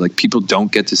places that like people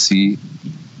don't get to see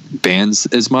bands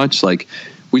as much. Like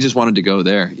we just wanted to go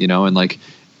there, you know? And like,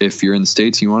 if you're in the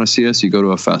States and you want to see us, you go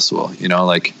to a festival, you know,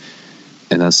 like,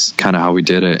 and that's kind of how we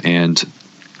did it. And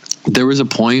there was a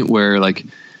point where like,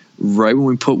 right when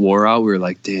we put War out, we were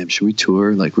like, damn, should we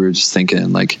tour? Like we were just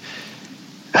thinking like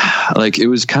it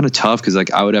was kind of tough, because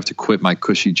like I would have to quit my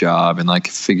cushy job and like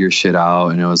figure shit out,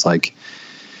 and it was like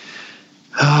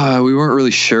we weren't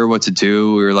really sure what to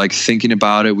do. We were like thinking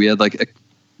about it. We had like a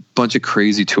bunch of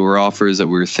crazy tour offers that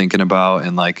we were thinking about,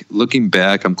 and like looking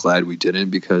back, I'm glad we didn't,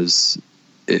 because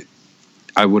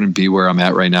I wouldn't be where I'm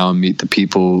at right now and meet the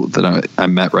people that I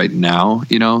met right now.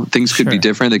 You know, things could be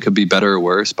different. They could be better or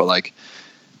worse, but like,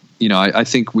 you know, I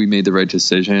think we made the right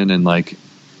decision, and like,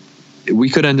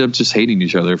 we could end up just hating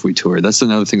each other if we toured. That's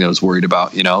another thing that I was worried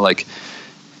about, you know, like,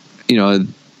 you know,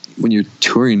 when you're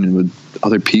touring with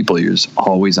other people, you're just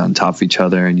always on top of each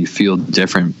other, and you feel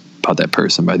different about that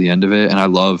person by the end of it. And I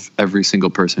love every single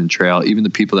person in Trail, even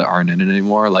the people that aren't in it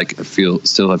anymore. Like I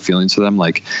still have feelings for them.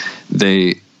 Like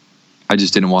I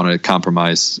just didn't want to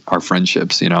compromise our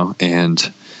friendships, you know? And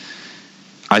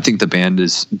I think the band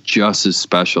is just as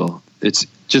special. It's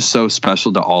just so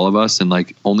special to all of us, and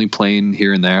like only playing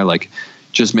here and there, like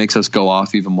just makes us go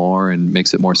off even more and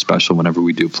makes it more special whenever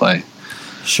we do play.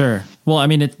 Sure. Well, I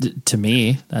mean, to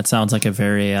me, that sounds like a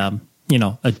very,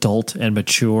 adult and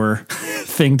mature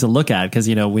thing to look at. Cause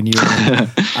when you're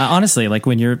honestly, like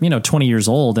when you're, 20 years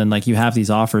old and like you have these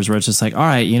offers where it's just like, all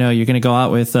right, you're going to go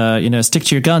out with, Stick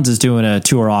to Your Guns is doing a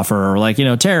tour offer, or like,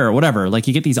 Terror or whatever. Like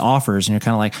you get these offers and you're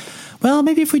kind of like, well,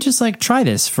 maybe if we just like try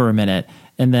this for a minute.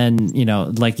 And then,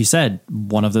 like you said,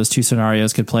 one of those two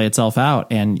scenarios could play itself out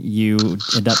and you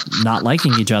end up not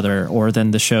liking each other, or then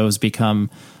the shows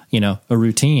become, a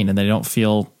routine and they don't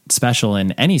feel special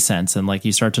in any sense. And like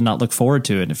you start to not look forward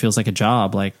to it and it feels like a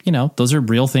job. Like, those are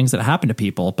real things that happen to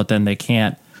people, but then they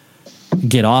can't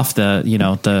get off the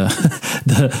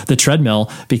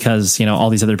treadmill because, all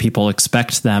these other people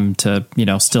expect them to,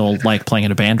 still like playing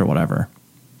in a band or whatever.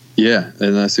 Yeah.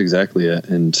 And that's exactly it.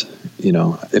 And,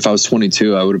 if I was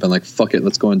 22, I would have been like, fuck it.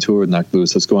 Let's go on tour with Knock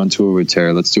Loose. Let's go on tour with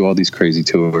Terror. Let's do all these crazy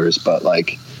tours. But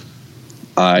like,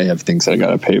 I have things I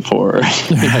got to pay for.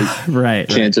 Right.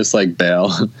 Can't just like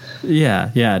bail.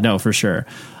 Yeah. No, for sure.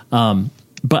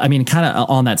 But I mean, kind of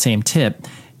on that same tip,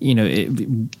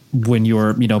 when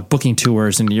you're, booking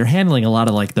tours and you're handling a lot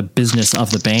of like the business of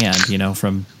the band,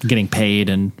 from getting paid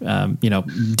and,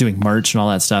 doing merch and all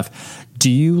that stuff. Do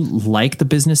you like the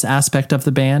business aspect of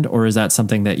the band, or is that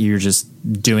something that you're just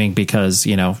doing because,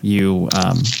 because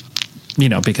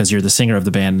you're the singer of the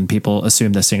band and people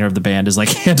assume the singer of the band is like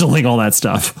handling all that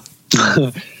stuff?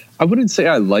 I wouldn't say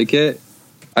I like it.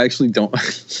 I actually don't.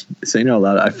 Saying it out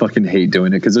loud, I fucking hate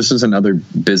doing it because this is another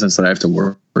business that I have to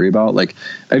worry about. Like,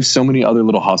 I have so many other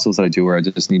little hustles that I do where I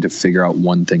just need to figure out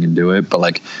one thing and do it. But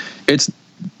like, it's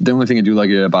the only thing I do like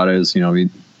it about it is,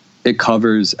 it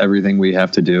covers everything we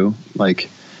have to do. Like,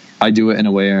 I do it in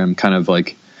a way where I'm kind of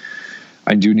like,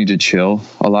 I do need to chill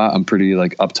a lot. I'm pretty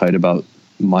like uptight about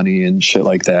money and shit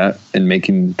like that, and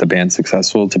making the band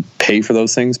successful to pay for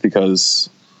those things, because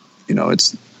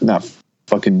it's not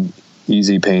fucking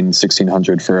easy paying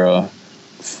 $1,600 for a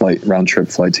round trip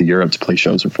flight to Europe to play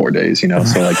shows for 4 days, so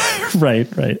like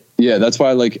right. Yeah, that's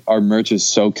why like our merch is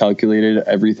so calculated.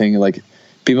 Everything, like,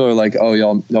 people are like, oh,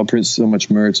 y'all print so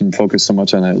much merch and focus so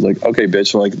much on it. Like, okay,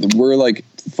 bitch, like, we're like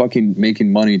fucking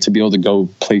making money to be able to go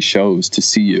play shows to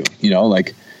see you,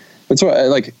 like, that's why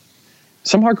like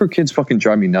some hardcore kids fucking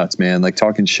drive me nuts, man. Like,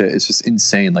 talking shit, it's just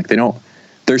insane. Like,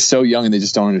 they're so young and they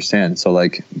just don't understand. So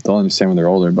like, they'll understand when they're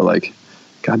older, but like,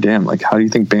 goddamn, like, how do you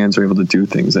think bands are able to do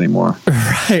things anymore?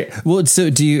 Right. Well, so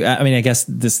do you, I mean, I guess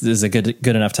this is a good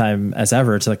enough time as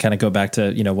ever to kind of go back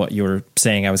to, what you were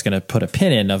saying. I was going to put a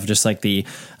pin in of just like the,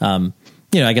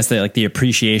 I guess the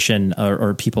appreciation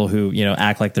or people who,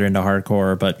 act like they're into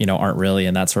hardcore, but, aren't really,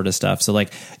 and that sort of stuff. So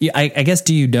like, I guess,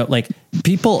 do you know, like,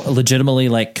 people legitimately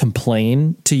like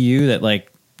complain to you that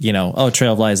like, oh,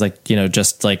 Trail of Lies, like,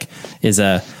 just like is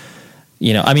a,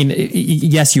 I mean,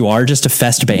 yes, you are just a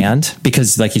fest band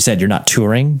because, like you said, you're not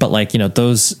touring, but like,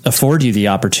 those afford you the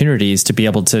opportunities to be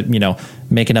able to,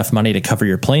 make enough money to cover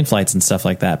your plane flights and stuff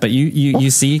like that. But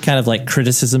you see kind of like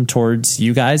criticism towards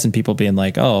you guys and people being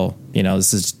like, oh,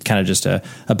 this is kind of just a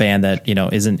band that,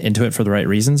 isn't into it for the right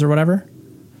reasons or whatever.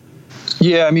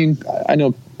 Yeah. I mean, I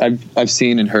know I've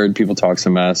seen and heard people talk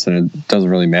some mess, and it doesn't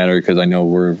really matter because I know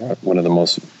we're one of the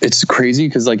most, it's crazy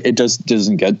because like it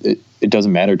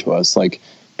doesn't matter to us, like,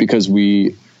 because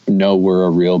we know we're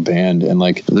a real band, and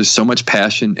like there's so much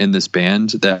passion in this band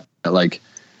that like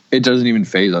it doesn't even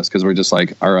faze us because we're just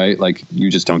like, all right, like, you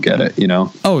just don't get it,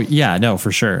 Oh yeah, no,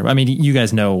 for sure. I mean, you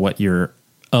guys know what your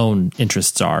own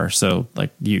interests are, so like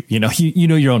you know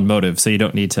your own motive, so you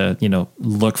don't need to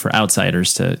look for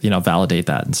outsiders to validate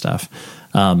that and stuff.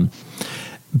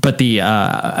 But the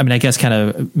I mean, I guess kind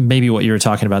of maybe what you were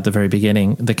talking about at the very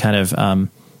beginning, the kind of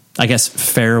I guess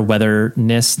fair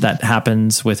weatherness that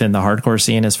happens within the hardcore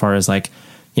scene, as far as like,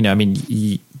 I mean,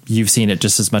 you've seen it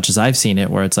just as much as I've seen it,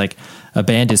 where it's like a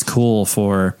band is cool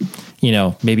for,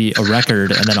 maybe a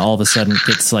record, and then all of a sudden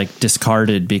gets like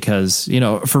discarded because,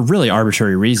 for really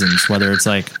arbitrary reasons, whether it's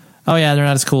like, oh yeah, they're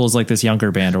not as cool as like this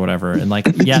younger band or whatever. And like,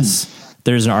 yes,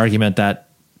 there's an argument that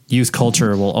youth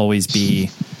culture will always be,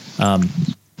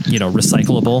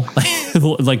 recyclable.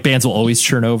 Like bands will always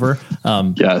churn over.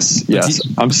 Yes.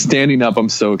 I'm standing up. I'm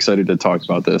so excited to talk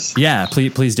about this. Yeah,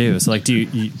 please do. So like,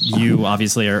 you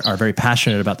obviously are very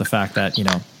passionate about the fact that,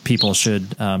 people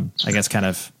should, I guess, kind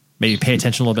of maybe pay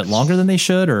attention a little bit longer than they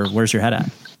should, or where's your head at?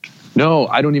 No,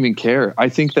 I don't even care. I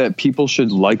think that people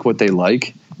should like what they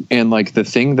like. And like, the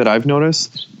thing that I've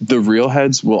noticed, the real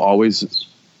heads will always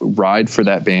ride for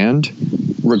that band,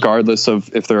 regardless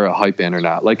of if they're a hype band or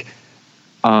not. Like,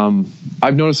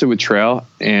 I've noticed it with Trail,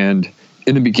 and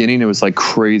in the beginning it was like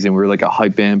crazy, and we were like a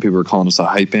hype band. People were calling us a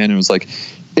hype band, and it was like,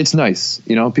 it's nice.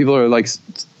 People are like,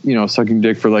 sucking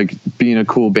dick for like being a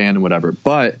cool band and whatever.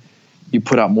 But you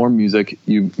put out more music,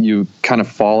 you kind of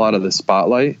fall out of the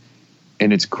spotlight,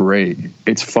 and it's great.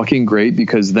 It's fucking great,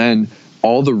 because then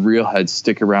all the real heads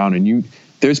stick around, and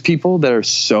there's people that are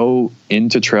so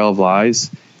into Trail of Lies,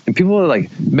 and people that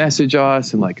like message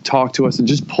us and like talk to us and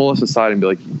just pull us aside and be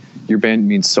like, your band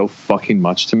means so fucking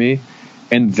much to me.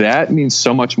 And that means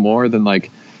so much more than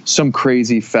like some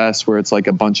crazy fest where it's like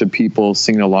a bunch of people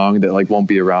singing along that like won't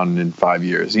be around in 5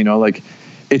 years. You know, like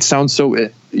it sounds so,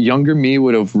 younger me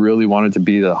would have really wanted to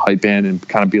be the hype band and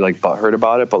kind of be like butthurt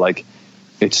about it. But like,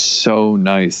 it's so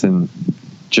nice and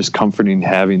just comforting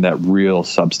having that real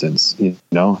substance, you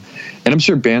know? And I'm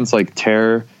sure bands like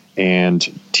Terror and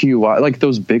TUI, like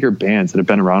those bigger bands that have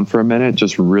been around for a minute,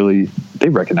 just really, they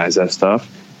recognize that stuff.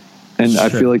 And sure. I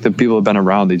feel like the people have been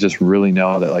around, they just really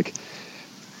know that like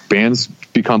bands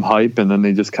become hype and then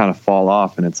they just kind of fall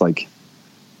off, and it's like,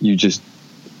 it's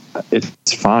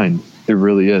fine. It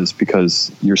really is,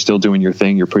 because you're still doing your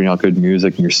thing, you're putting out good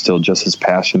music, and you're still just as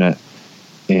passionate,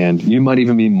 and you might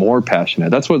even be more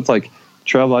passionate. That's what it's like.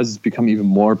 Trail of Lies has become even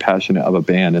more passionate of a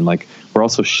band, and like we're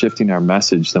also shifting our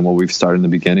message than what we've started in the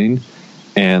beginning.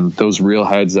 And those real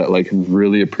heads that like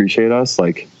really appreciate us,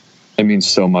 like it means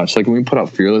so much. Like when we put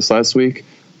out Fearless last week,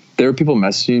 there were people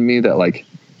messaging me that like,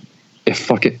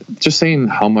 just saying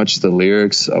how much the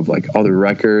lyrics of like other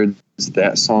records,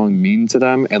 that song mean to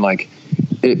them, and like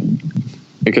it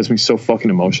gets me so fucking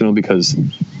emotional, because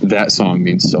that song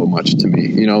means so much to me,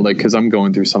 you know, like, because I'm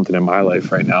going through something in my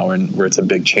life right now where it's a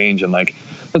big change, and like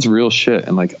that's real shit,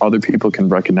 and like other people can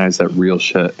recognize that real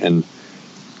shit, and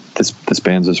this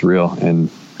band's just real,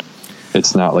 and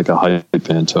it's not like a hype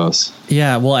band to us.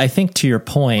 Yeah, well, I think to your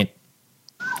point,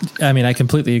 I mean, I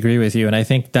completely agree with you, and I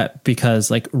think that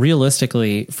because like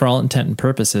realistically, for all intent and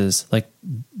purposes, like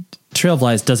Trail of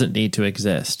Lies doesn't need to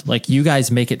exist. Like you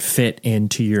guys make it fit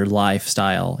into your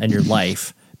lifestyle and your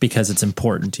life because it's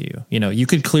important to you. You know, you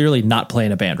could clearly not play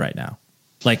in a band right now.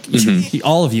 Like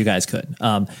all of you guys could.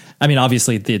 I mean,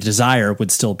 obviously the desire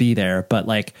would still be there, but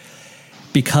like,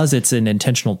 because it's an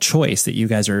intentional choice that you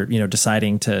guys are, you know,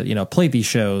 deciding to, you know, play these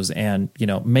shows and, you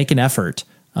know, make an effort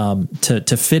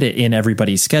to fit it in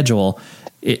everybody's schedule,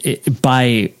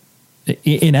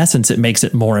 in essence, it makes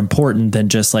it more important than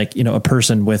just like, you know, a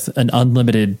person with an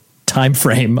unlimited time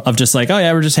frame of just like, oh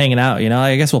yeah, we're just hanging out, you know,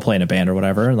 I guess we'll play in a band or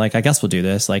whatever. Like, I guess we'll do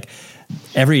this. Like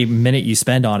every minute you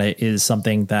spend on it is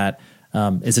something that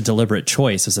is a deliberate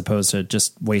choice as opposed to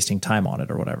just wasting time on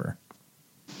it or whatever.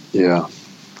 Yeah.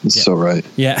 So right.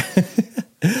 Yeah.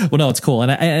 Well, no, it's cool.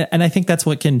 And I think that's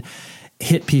what can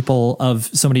hit people of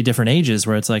so many different ages,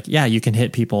 where it's like, yeah, you can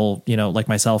hit people, you know, like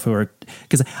myself, who are,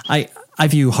 because I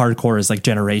view hardcore as like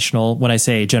generational. When I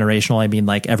say generational, I mean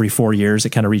like every 4 years it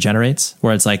kind of regenerates,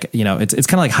 where it's like, you know, it's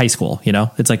kind of like high school, you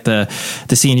know, it's like the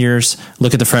seniors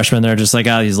look at the freshmen, they're just like,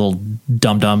 these little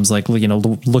dum-dums, like, you know,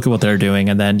 look at what they're doing.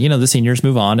 And then, you know, the seniors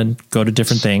move on and go to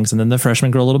different things. And then the freshmen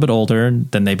grow a little bit older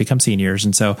and then they become seniors.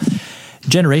 And so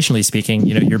generationally speaking,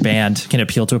 you know, your band can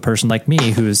appeal to a person like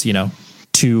me who's, you know,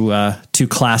 two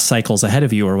class cycles ahead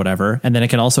of you or whatever. And then it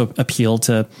can also appeal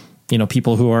to, you know,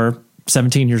 people who are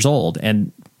 17 years old,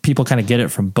 and people kind of get it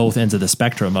from both ends of the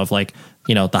spectrum of like,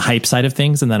 you know, the hype side of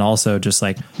things. And then also just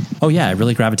like, oh yeah, I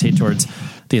really gravitate towards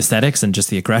the aesthetics and just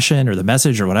the aggression or the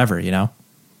message or whatever, you know?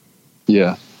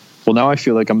 Yeah. Well, now I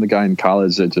feel like I'm the guy in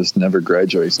college that just never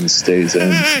graduates and stays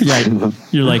in. Yeah,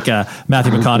 you're like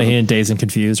Matthew McConaughey in Dazed and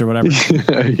Confused or whatever.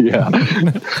 Yeah,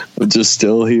 I'm just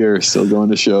still here, still going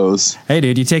to shows. Hey,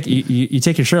 dude, you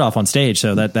take your shirt off on stage,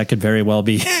 so that could very well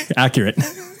be accurate.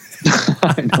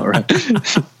 I know, right?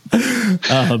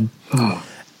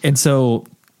 And so,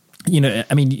 you know,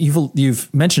 I mean,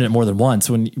 you've mentioned it more than once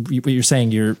when you're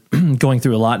saying you're going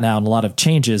through a lot now and a lot of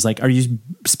changes. Like, are you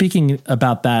speaking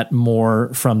about that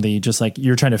more from the just like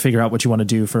you're trying to figure out what you want to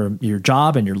do for your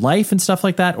job and your life and stuff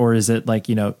like that? Or is it like,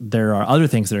 you know, there are other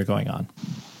things that are going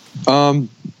on?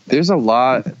 There's a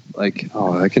lot, like,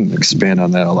 I can expand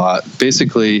on that a lot.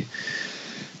 Basically,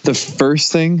 the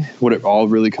first thing, what it all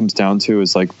really comes down to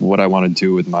is like what I want to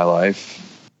do with my life.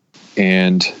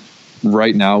 And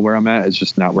right now where I'm at is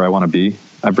just not where I want to be.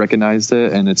 I've recognized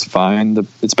it, and it's fine.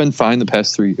 It's been fine the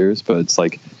past 3 years, but it's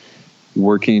like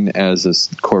working as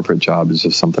a corporate job is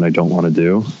just something I don't want to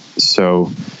do.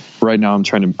 So right now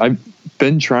I've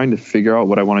been trying to figure out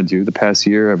what I want to do the past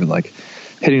year. I've been like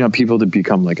hitting up people to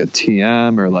become like a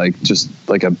TM or like just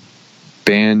like a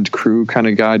band crew kind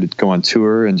of guy to go on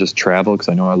tour and just travel, because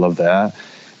I know I love that.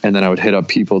 And then I would hit up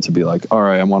people to be like, all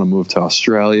right, I want to move to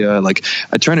Australia. Like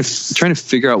I'm trying to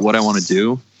figure out what I want to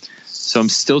do. So I'm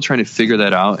still trying to figure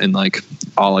that out. And like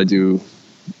all I do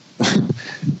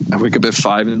I wake up at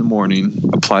 5 in the morning,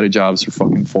 apply to jobs for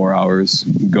fucking 4 hours,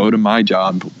 go to my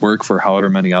job, work for however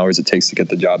many hours it takes to get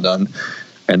the job done,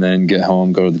 and then get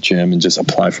home, go to the gym, and just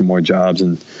apply for more jobs.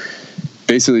 And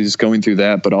basically just going through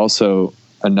that. But also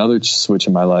another switch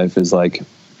in my life is like,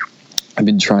 I've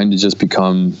been trying to just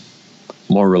become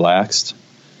more relaxed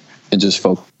and just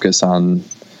focus on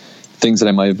things that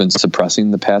I might have been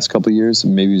suppressing the past couple of years.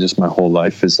 Maybe just my whole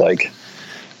life is like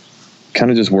kind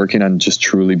of just working on just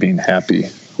truly being happy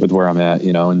with where I'm at,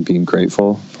 you know, and being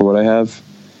grateful for what I have.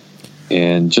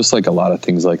 And just like a lot of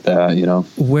things like that, you know.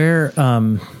 Where,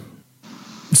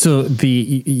 so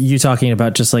you talking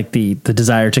about just like the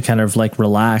desire to kind of like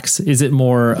relax, is it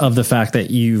more of the fact that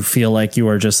you feel like you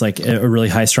are just like a really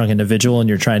high strung individual and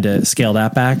you're trying to scale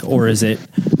that back? Or is it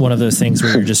one of those things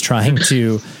where you're just trying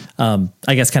to,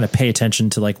 I guess, kind of pay attention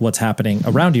to like what's happening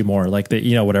around you more, like the,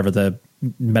 you know, whatever the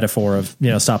metaphor of,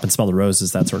 you know, stop and smell the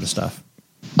roses, that sort of stuff?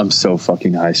 I'm so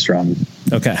fucking high strung.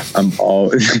 Okay.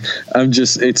 I'm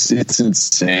just, it's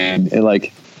insane. And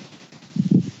like,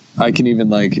 I can even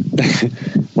like,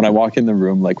 when I walk in the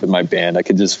room, like with my band, I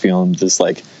can just feel him just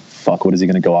like, fuck, what is he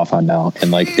going to go off on now?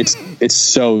 And like, it's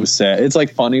so sad. It's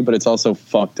like funny, but it's also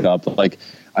fucked up. Like,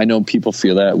 I know people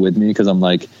feel that with me because I'm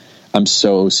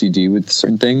so OCD with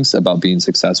certain things about being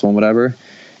successful and whatever.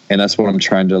 And that's what I'm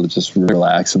trying to just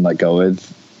relax and let go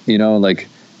with, you know, like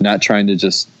not trying to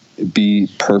just be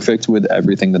perfect with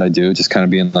everything that I do, just kind of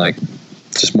being like,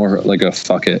 just more like a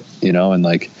fuck it, you know? And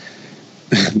like,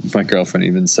 my girlfriend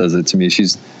even says it to me.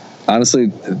 She's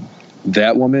honestly,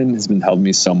 that woman has been helping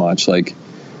me so much, like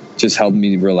just helping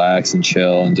me relax and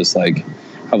chill and just like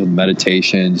have a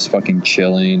meditation, just fucking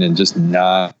chilling and just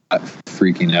not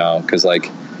freaking out. Cause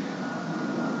like,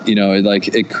 you know,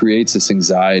 it creates this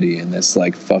anxiety and this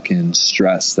like fucking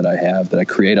stress that I have that I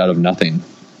create out of nothing.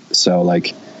 So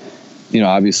like, you know,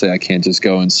 obviously I can't just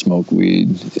go and smoke weed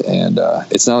and,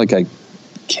 it's not like I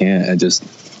can't,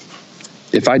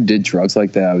 if I did drugs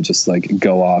like that, I would just like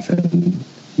go off and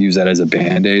use that as a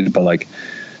Band-Aid. But like,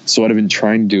 so what I've been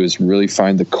trying to do is really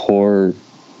find the core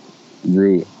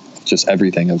root, just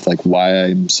everything of like why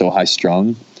I'm so high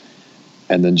strung,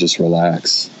 and then just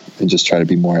relax and just try to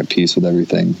be more at peace with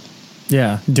everything.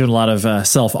 Yeah. Doing a lot of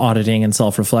self-auditing and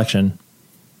self-reflection.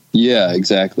 Yeah,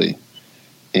 exactly.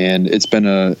 And it's been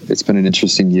an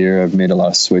interesting year. I've made a lot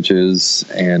of switches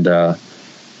and,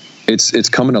 it's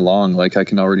coming along. Like I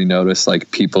can already notice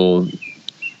like people,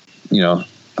 you know,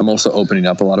 I'm also opening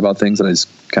up a lot about things that I just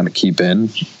kind of keep in,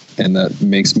 and that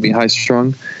makes me high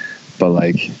strung. But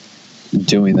like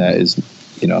doing that is,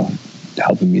 you know,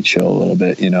 helping me chill a little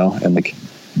bit, you know. And like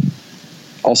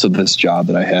also this job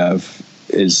that I have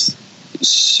is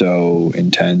so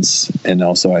intense, and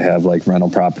also I have like rental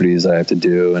properties that I have to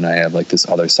do, and I have like this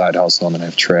other side hustle, and then I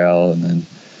have trail, and then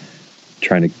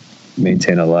trying to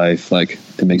maintain a life. Like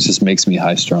it just makes me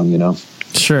high strung, you know?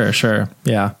 Sure.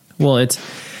 Yeah. Well, I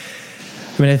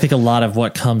think a lot of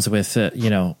what comes with, you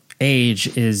know,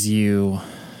 age is you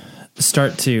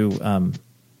start to,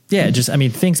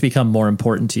 things become more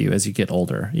important to you as you get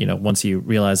older. You know, once you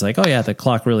realize like, oh yeah, the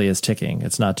clock really is ticking.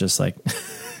 It's not just like,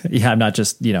 I'm not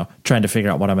just, you know, trying to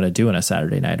figure out what I'm going to do on a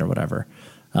Saturday night or whatever.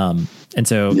 And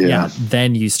so,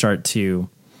 then you start to,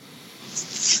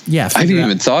 I haven't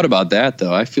even thought about that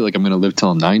though. I feel like I'm going to live till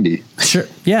I'm 90. Sure.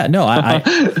 Yeah, no, I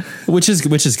which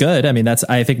is good. I mean,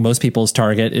 I think most people's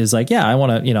target is like, I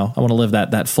want to live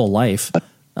that full life. But,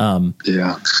 I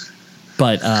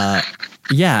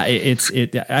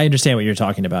understand what you're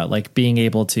talking about. Like being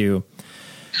able to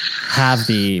have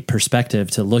the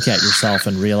perspective to look at yourself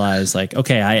and realize like,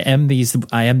 okay, I am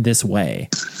this way,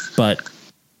 but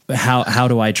how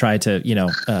do I try to, you know,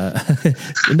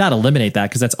 not eliminate that,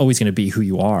 because that's always going to be who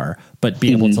you are, but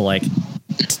be able to like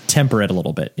temper it a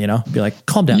little bit, you know, be like,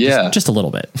 calm down, just a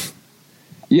little bit.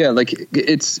 Yeah. Like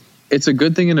it's a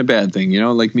good thing and a bad thing, you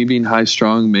know, like me being high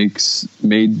strung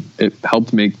it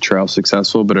helped make trail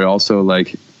successful, but it also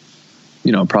like,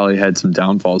 you know, probably had some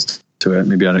downfalls to it.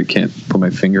 Maybe I can't put my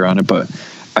finger on it, but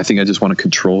I think I just want to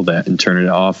control that and turn it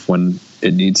off when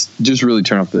it needs, just really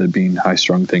turn off the being high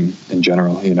strung thing in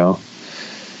general, you know?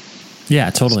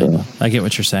 Yeah, totally. So. I get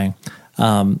what you're saying.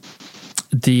 The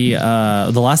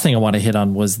last thing I want to hit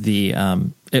on was we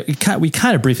kind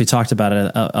of briefly talked about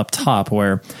it up top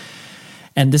where,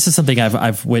 and this is something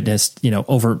I've witnessed, you know,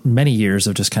 over many years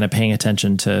of just kind of paying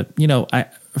attention to, you know,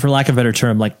 for lack of a better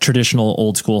term, like traditional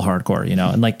old school hardcore, you know,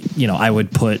 and like, you know, I would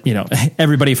put, you know,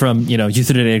 everybody from, you know, Youth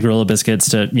of the Day, Gorilla Biscuits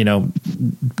to, you know,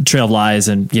 Trail of Lies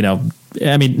and, you know,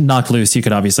 I mean, Knock Loose, you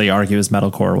could obviously argue is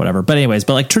metalcore or whatever, but anyways,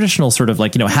 but like traditional sort of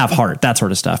like, you know, Have Heart, that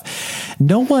sort of stuff.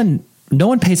 No one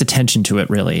pays attention to it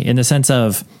really in the sense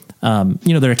of,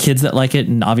 there are kids that like it,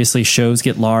 and obviously shows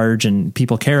get large and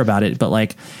people care about it, but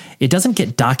like it doesn't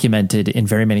get documented in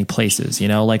very many places,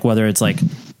 like whether it's like,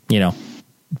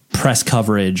 press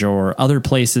coverage or other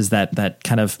places that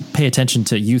kind of pay attention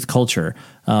to youth culture.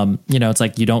 It's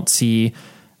like you don't see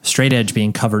straight edge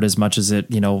being covered as much as it,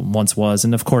 once was.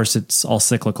 And of course it's all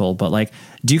cyclical, but like,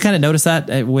 do you kind of notice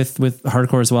that with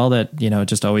hardcore as well, that, it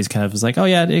just always kind of is like, oh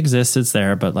yeah, it exists, it's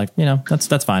there, but like,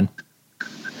 that's fine.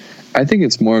 I think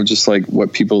it's more of just like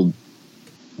what people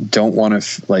don't want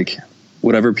to like,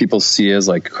 whatever people see as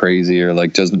like crazy or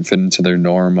like doesn't fit into their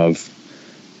norm of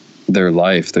their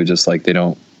life. They're just like, they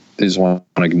just want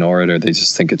to ignore it, or they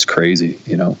just think it's crazy.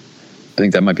 I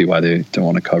think that might be why they don't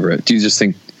want to cover it. Do you just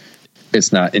think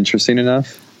it's not interesting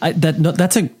enough?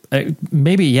 That's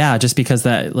maybe, yeah, just because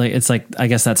that, like, it's like, I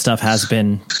guess that stuff has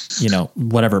been,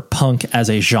 whatever, punk as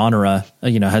a genre,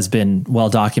 has been well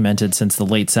documented since the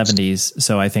late 70s.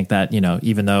 So I think that,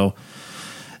 even though,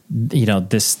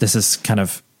 this is kind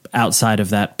of outside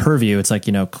of that purview, it's like,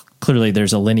 clearly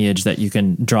there's a lineage that you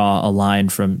can draw a line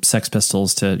from Sex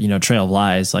Pistols to, Trail of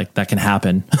Lies, like that can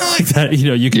happen. Like that,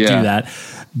 you can do that.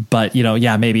 But,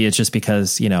 maybe it's just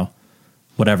because,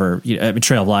 whatever,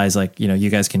 Trail of Lies, like, you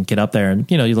guys can get up there and,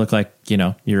 you look like,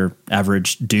 you're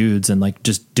average dudes and like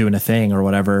just doing a thing or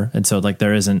whatever. And so like,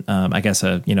 there isn't, I guess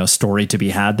a, story to be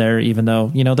had there, even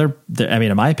though, there, I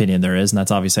mean, in my opinion, there is, and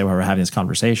that's obviously why we're having this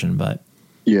conversation, but.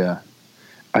 Yeah.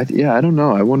 I don't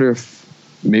know. I wonder if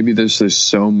maybe there's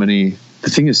so many, the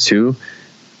thing is too,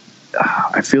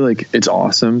 I feel like it's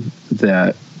awesome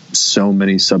that so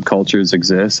many subcultures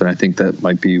exist. And I think that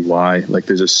might be why, like,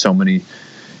 there's just so many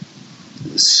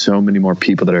more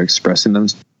people that are expressing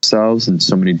themselves, and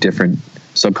so many different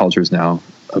subcultures now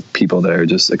of people that are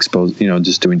just exposed,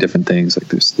 just doing different things. Like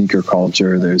there's sneaker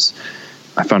culture.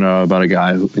 I found out about a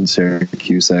guy in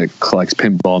Syracuse that collects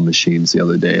pinball machines the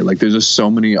other day. Like there's just so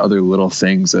many other little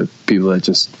things that people that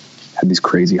just have these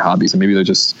crazy hobbies, and maybe they're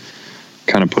just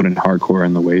kind of putting hardcore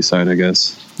on the wayside, I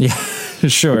guess. Yeah,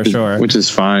 sure. Which is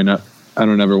fine. I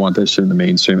don't ever want that shit in the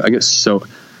mainstream. I get so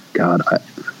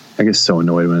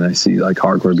annoyed when I see like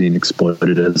hardcore being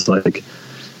exploited as like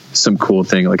some cool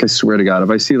thing. Like I swear to God, if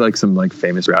I see like some like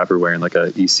famous rapper wearing like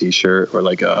a EC shirt or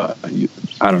like I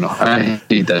don't know, I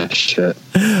hate that shit.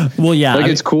 Well, yeah, like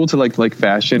it's cool to like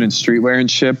fashion and streetwear and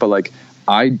shit, but like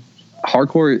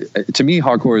hardcore, to me,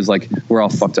 hardcore is like, we're all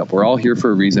fucked up. We're all here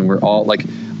for a reason. We're all like,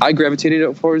 I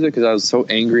gravitated towards it because I was so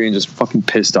angry and just fucking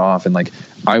pissed off, and like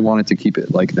I wanted to keep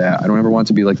it like that. I don't ever want it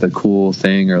to be like the cool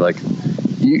thing, or like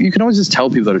you can always just tell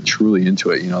people that are truly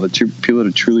into it, the people that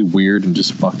are truly weird and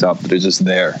just fucked up, that are just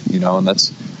there, and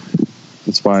that's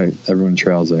why everyone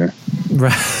trails there.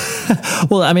 Right.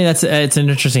 Well, I mean, it's an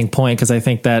interesting point, because I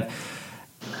think that,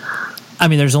 I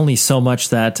mean, there's only so much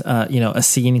that, a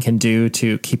scene can do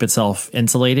to keep itself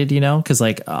insulated, because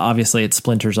like, obviously it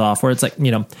splinters off, where it's like,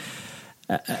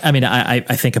 I mean, I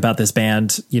think about this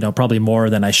band, probably more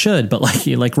than I should, but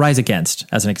like Rise Against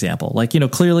as an example, like,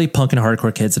 clearly punk and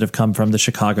hardcore kids that have come from the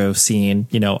Chicago scene,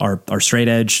 are straight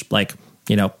edge, like,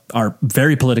 are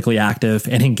very politically active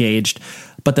and engaged,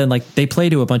 but then like they play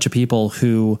to a bunch of people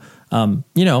who,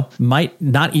 might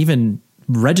not even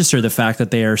register the fact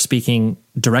that they are speaking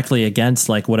directly against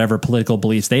like whatever political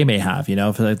beliefs they may have,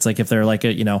 if it's like, if they're like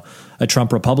a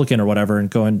Trump Republican or whatever, and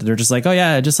they're just like, oh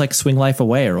yeah, just like swing life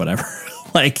away or whatever.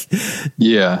 Like,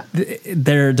 yeah,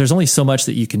 there's only so much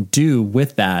that you can do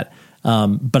with that.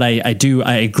 But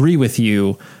I agree with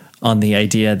you on the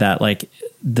idea that like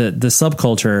the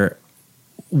subculture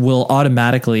will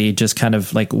automatically just kind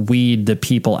of like weed the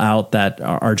people out that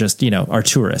are just, are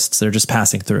tourists. They're just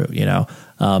passing through,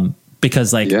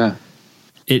 because like, yeah,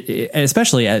 it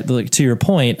especially like, to your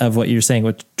point of what you're saying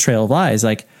with Trail of Lies,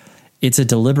 like it's a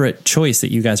deliberate choice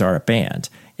that you guys are a band.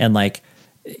 And like,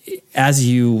 as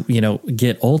you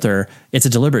get older, it's a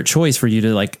deliberate choice for you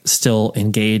to like still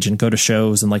engage and go to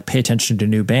shows and like pay attention to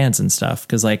new bands and stuff.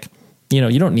 Cause like,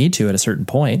 you don't need to at a certain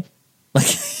point. Like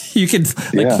you can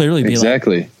like clearly be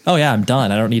like, oh yeah, I'm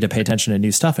done. I don't need to pay attention to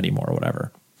new stuff anymore or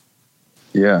whatever.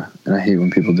 Yeah. And I hate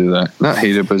when people do that. Not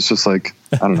hate it, but it's just like,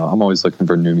 I don't know. I'm always looking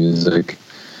for new music.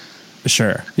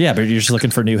 Sure. Yeah. But you're just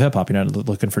looking for new hip hop. You're not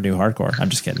looking for new hardcore. I'm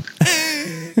just kidding.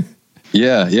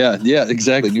 Yeah,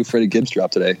 exactly. New Freddie Gibbs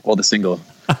dropped today. Well, the single.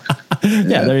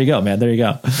 Yeah, there you go, man. There you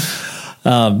go.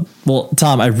 Well,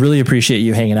 Tom, I really appreciate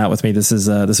you hanging out with me. This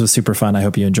was super fun. I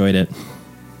hope you enjoyed it.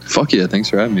 Fuck yeah. Thanks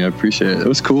for having me. I appreciate it. It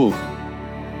was cool.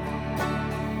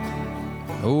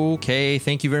 Okay.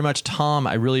 Thank you very much, Tom.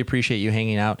 I really appreciate you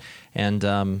hanging out. And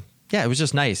yeah, it was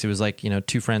just nice. It was like,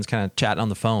 two friends kind of chatting on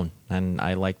the phone. And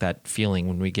I like that feeling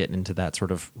when we get into that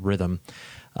sort of rhythm.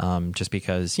 just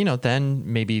because,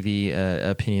 then maybe the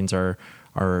opinions are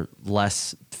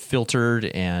less filtered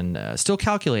and still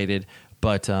calculated,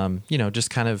 but just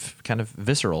kind of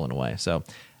visceral in a way. So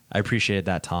I appreciated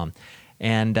that, Tom.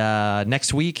 And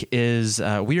next week is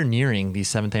we are nearing the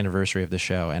 7th anniversary of the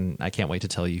show, and I can't wait to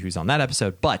tell you who's on that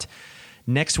episode. But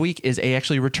next week is a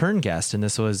actually return guest, and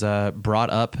this was brought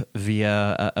up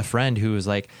via a friend who was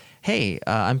like, hey,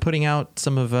 I'm putting out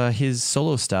some of his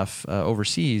solo stuff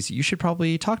overseas. You should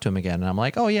probably talk to him again. And I'm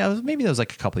like, oh, yeah, maybe that was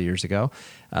like a couple of years ago.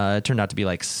 It turned out to be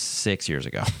like 6 years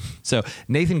ago. So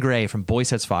Nathan Gray from Boy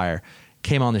Sets Fire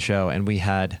came on the show, and we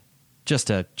had just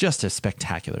a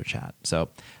spectacular chat. So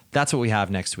that's what we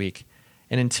have next week.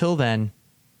 And until then,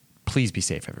 please be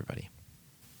safe, everybody.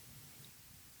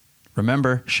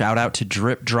 Remember, shout out to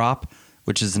Drip Drop,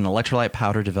 which is an electrolyte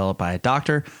powder developed by a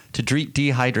doctor to treat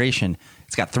dehydration.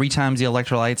 It's got 3 times the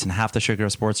electrolytes and half the sugar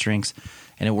of sports drinks,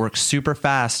 and it works super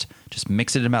fast. Just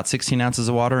mix it in about 16 ounces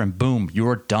of water, and boom,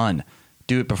 you're done.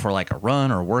 Do it before like a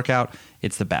run or a workout.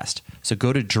 It's the best. So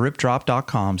go to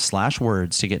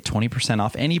dripdrop.com/words to get 20%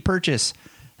 off any purchase.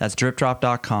 That's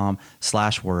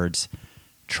dripdrop.com/words.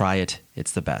 Try it.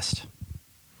 It's the best.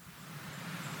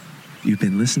 You've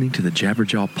been listening to the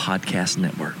Jabberjaw Podcast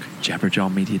Network,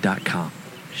 jabberjawmedia.com.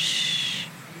 Shh.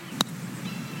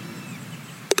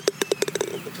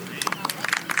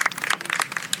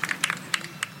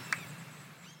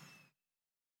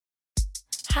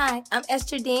 Hi, I'm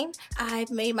Esther Dean. I've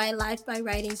made my life by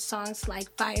writing songs like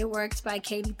Fireworks by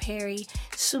Katy Perry,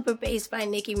 Super Bass by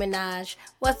Nicki Minaj,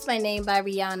 What's My Name by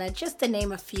Rihanna, just to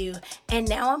name a few. And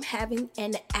now I'm having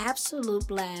an absolute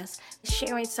blast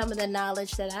sharing some of the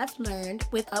knowledge that I've learned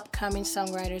with upcoming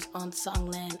songwriters on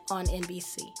Songland on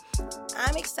NBC.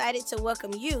 I'm excited to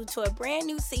welcome you to a brand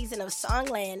new season of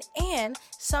Songland and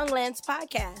Songland's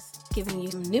podcast, giving you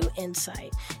new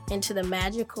insight into the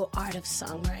magical art of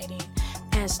songwriting,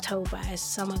 as told by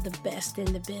some of the best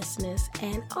in the business,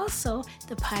 and also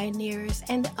the pioneers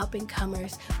and the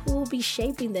up-and-comers who will be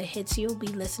shaping the hits you'll be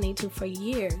listening to for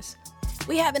years.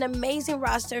 We have an amazing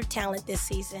roster of talent this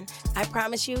season. I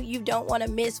promise you don't want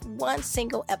to miss one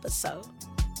single episode.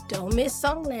 Don't miss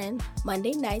Songland,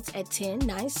 Monday nights at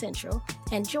 10/9 Central,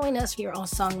 and join us here on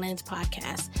Songland's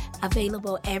podcast,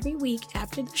 available every week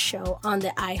after the show on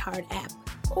the iHeart app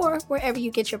or wherever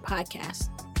you get your podcasts.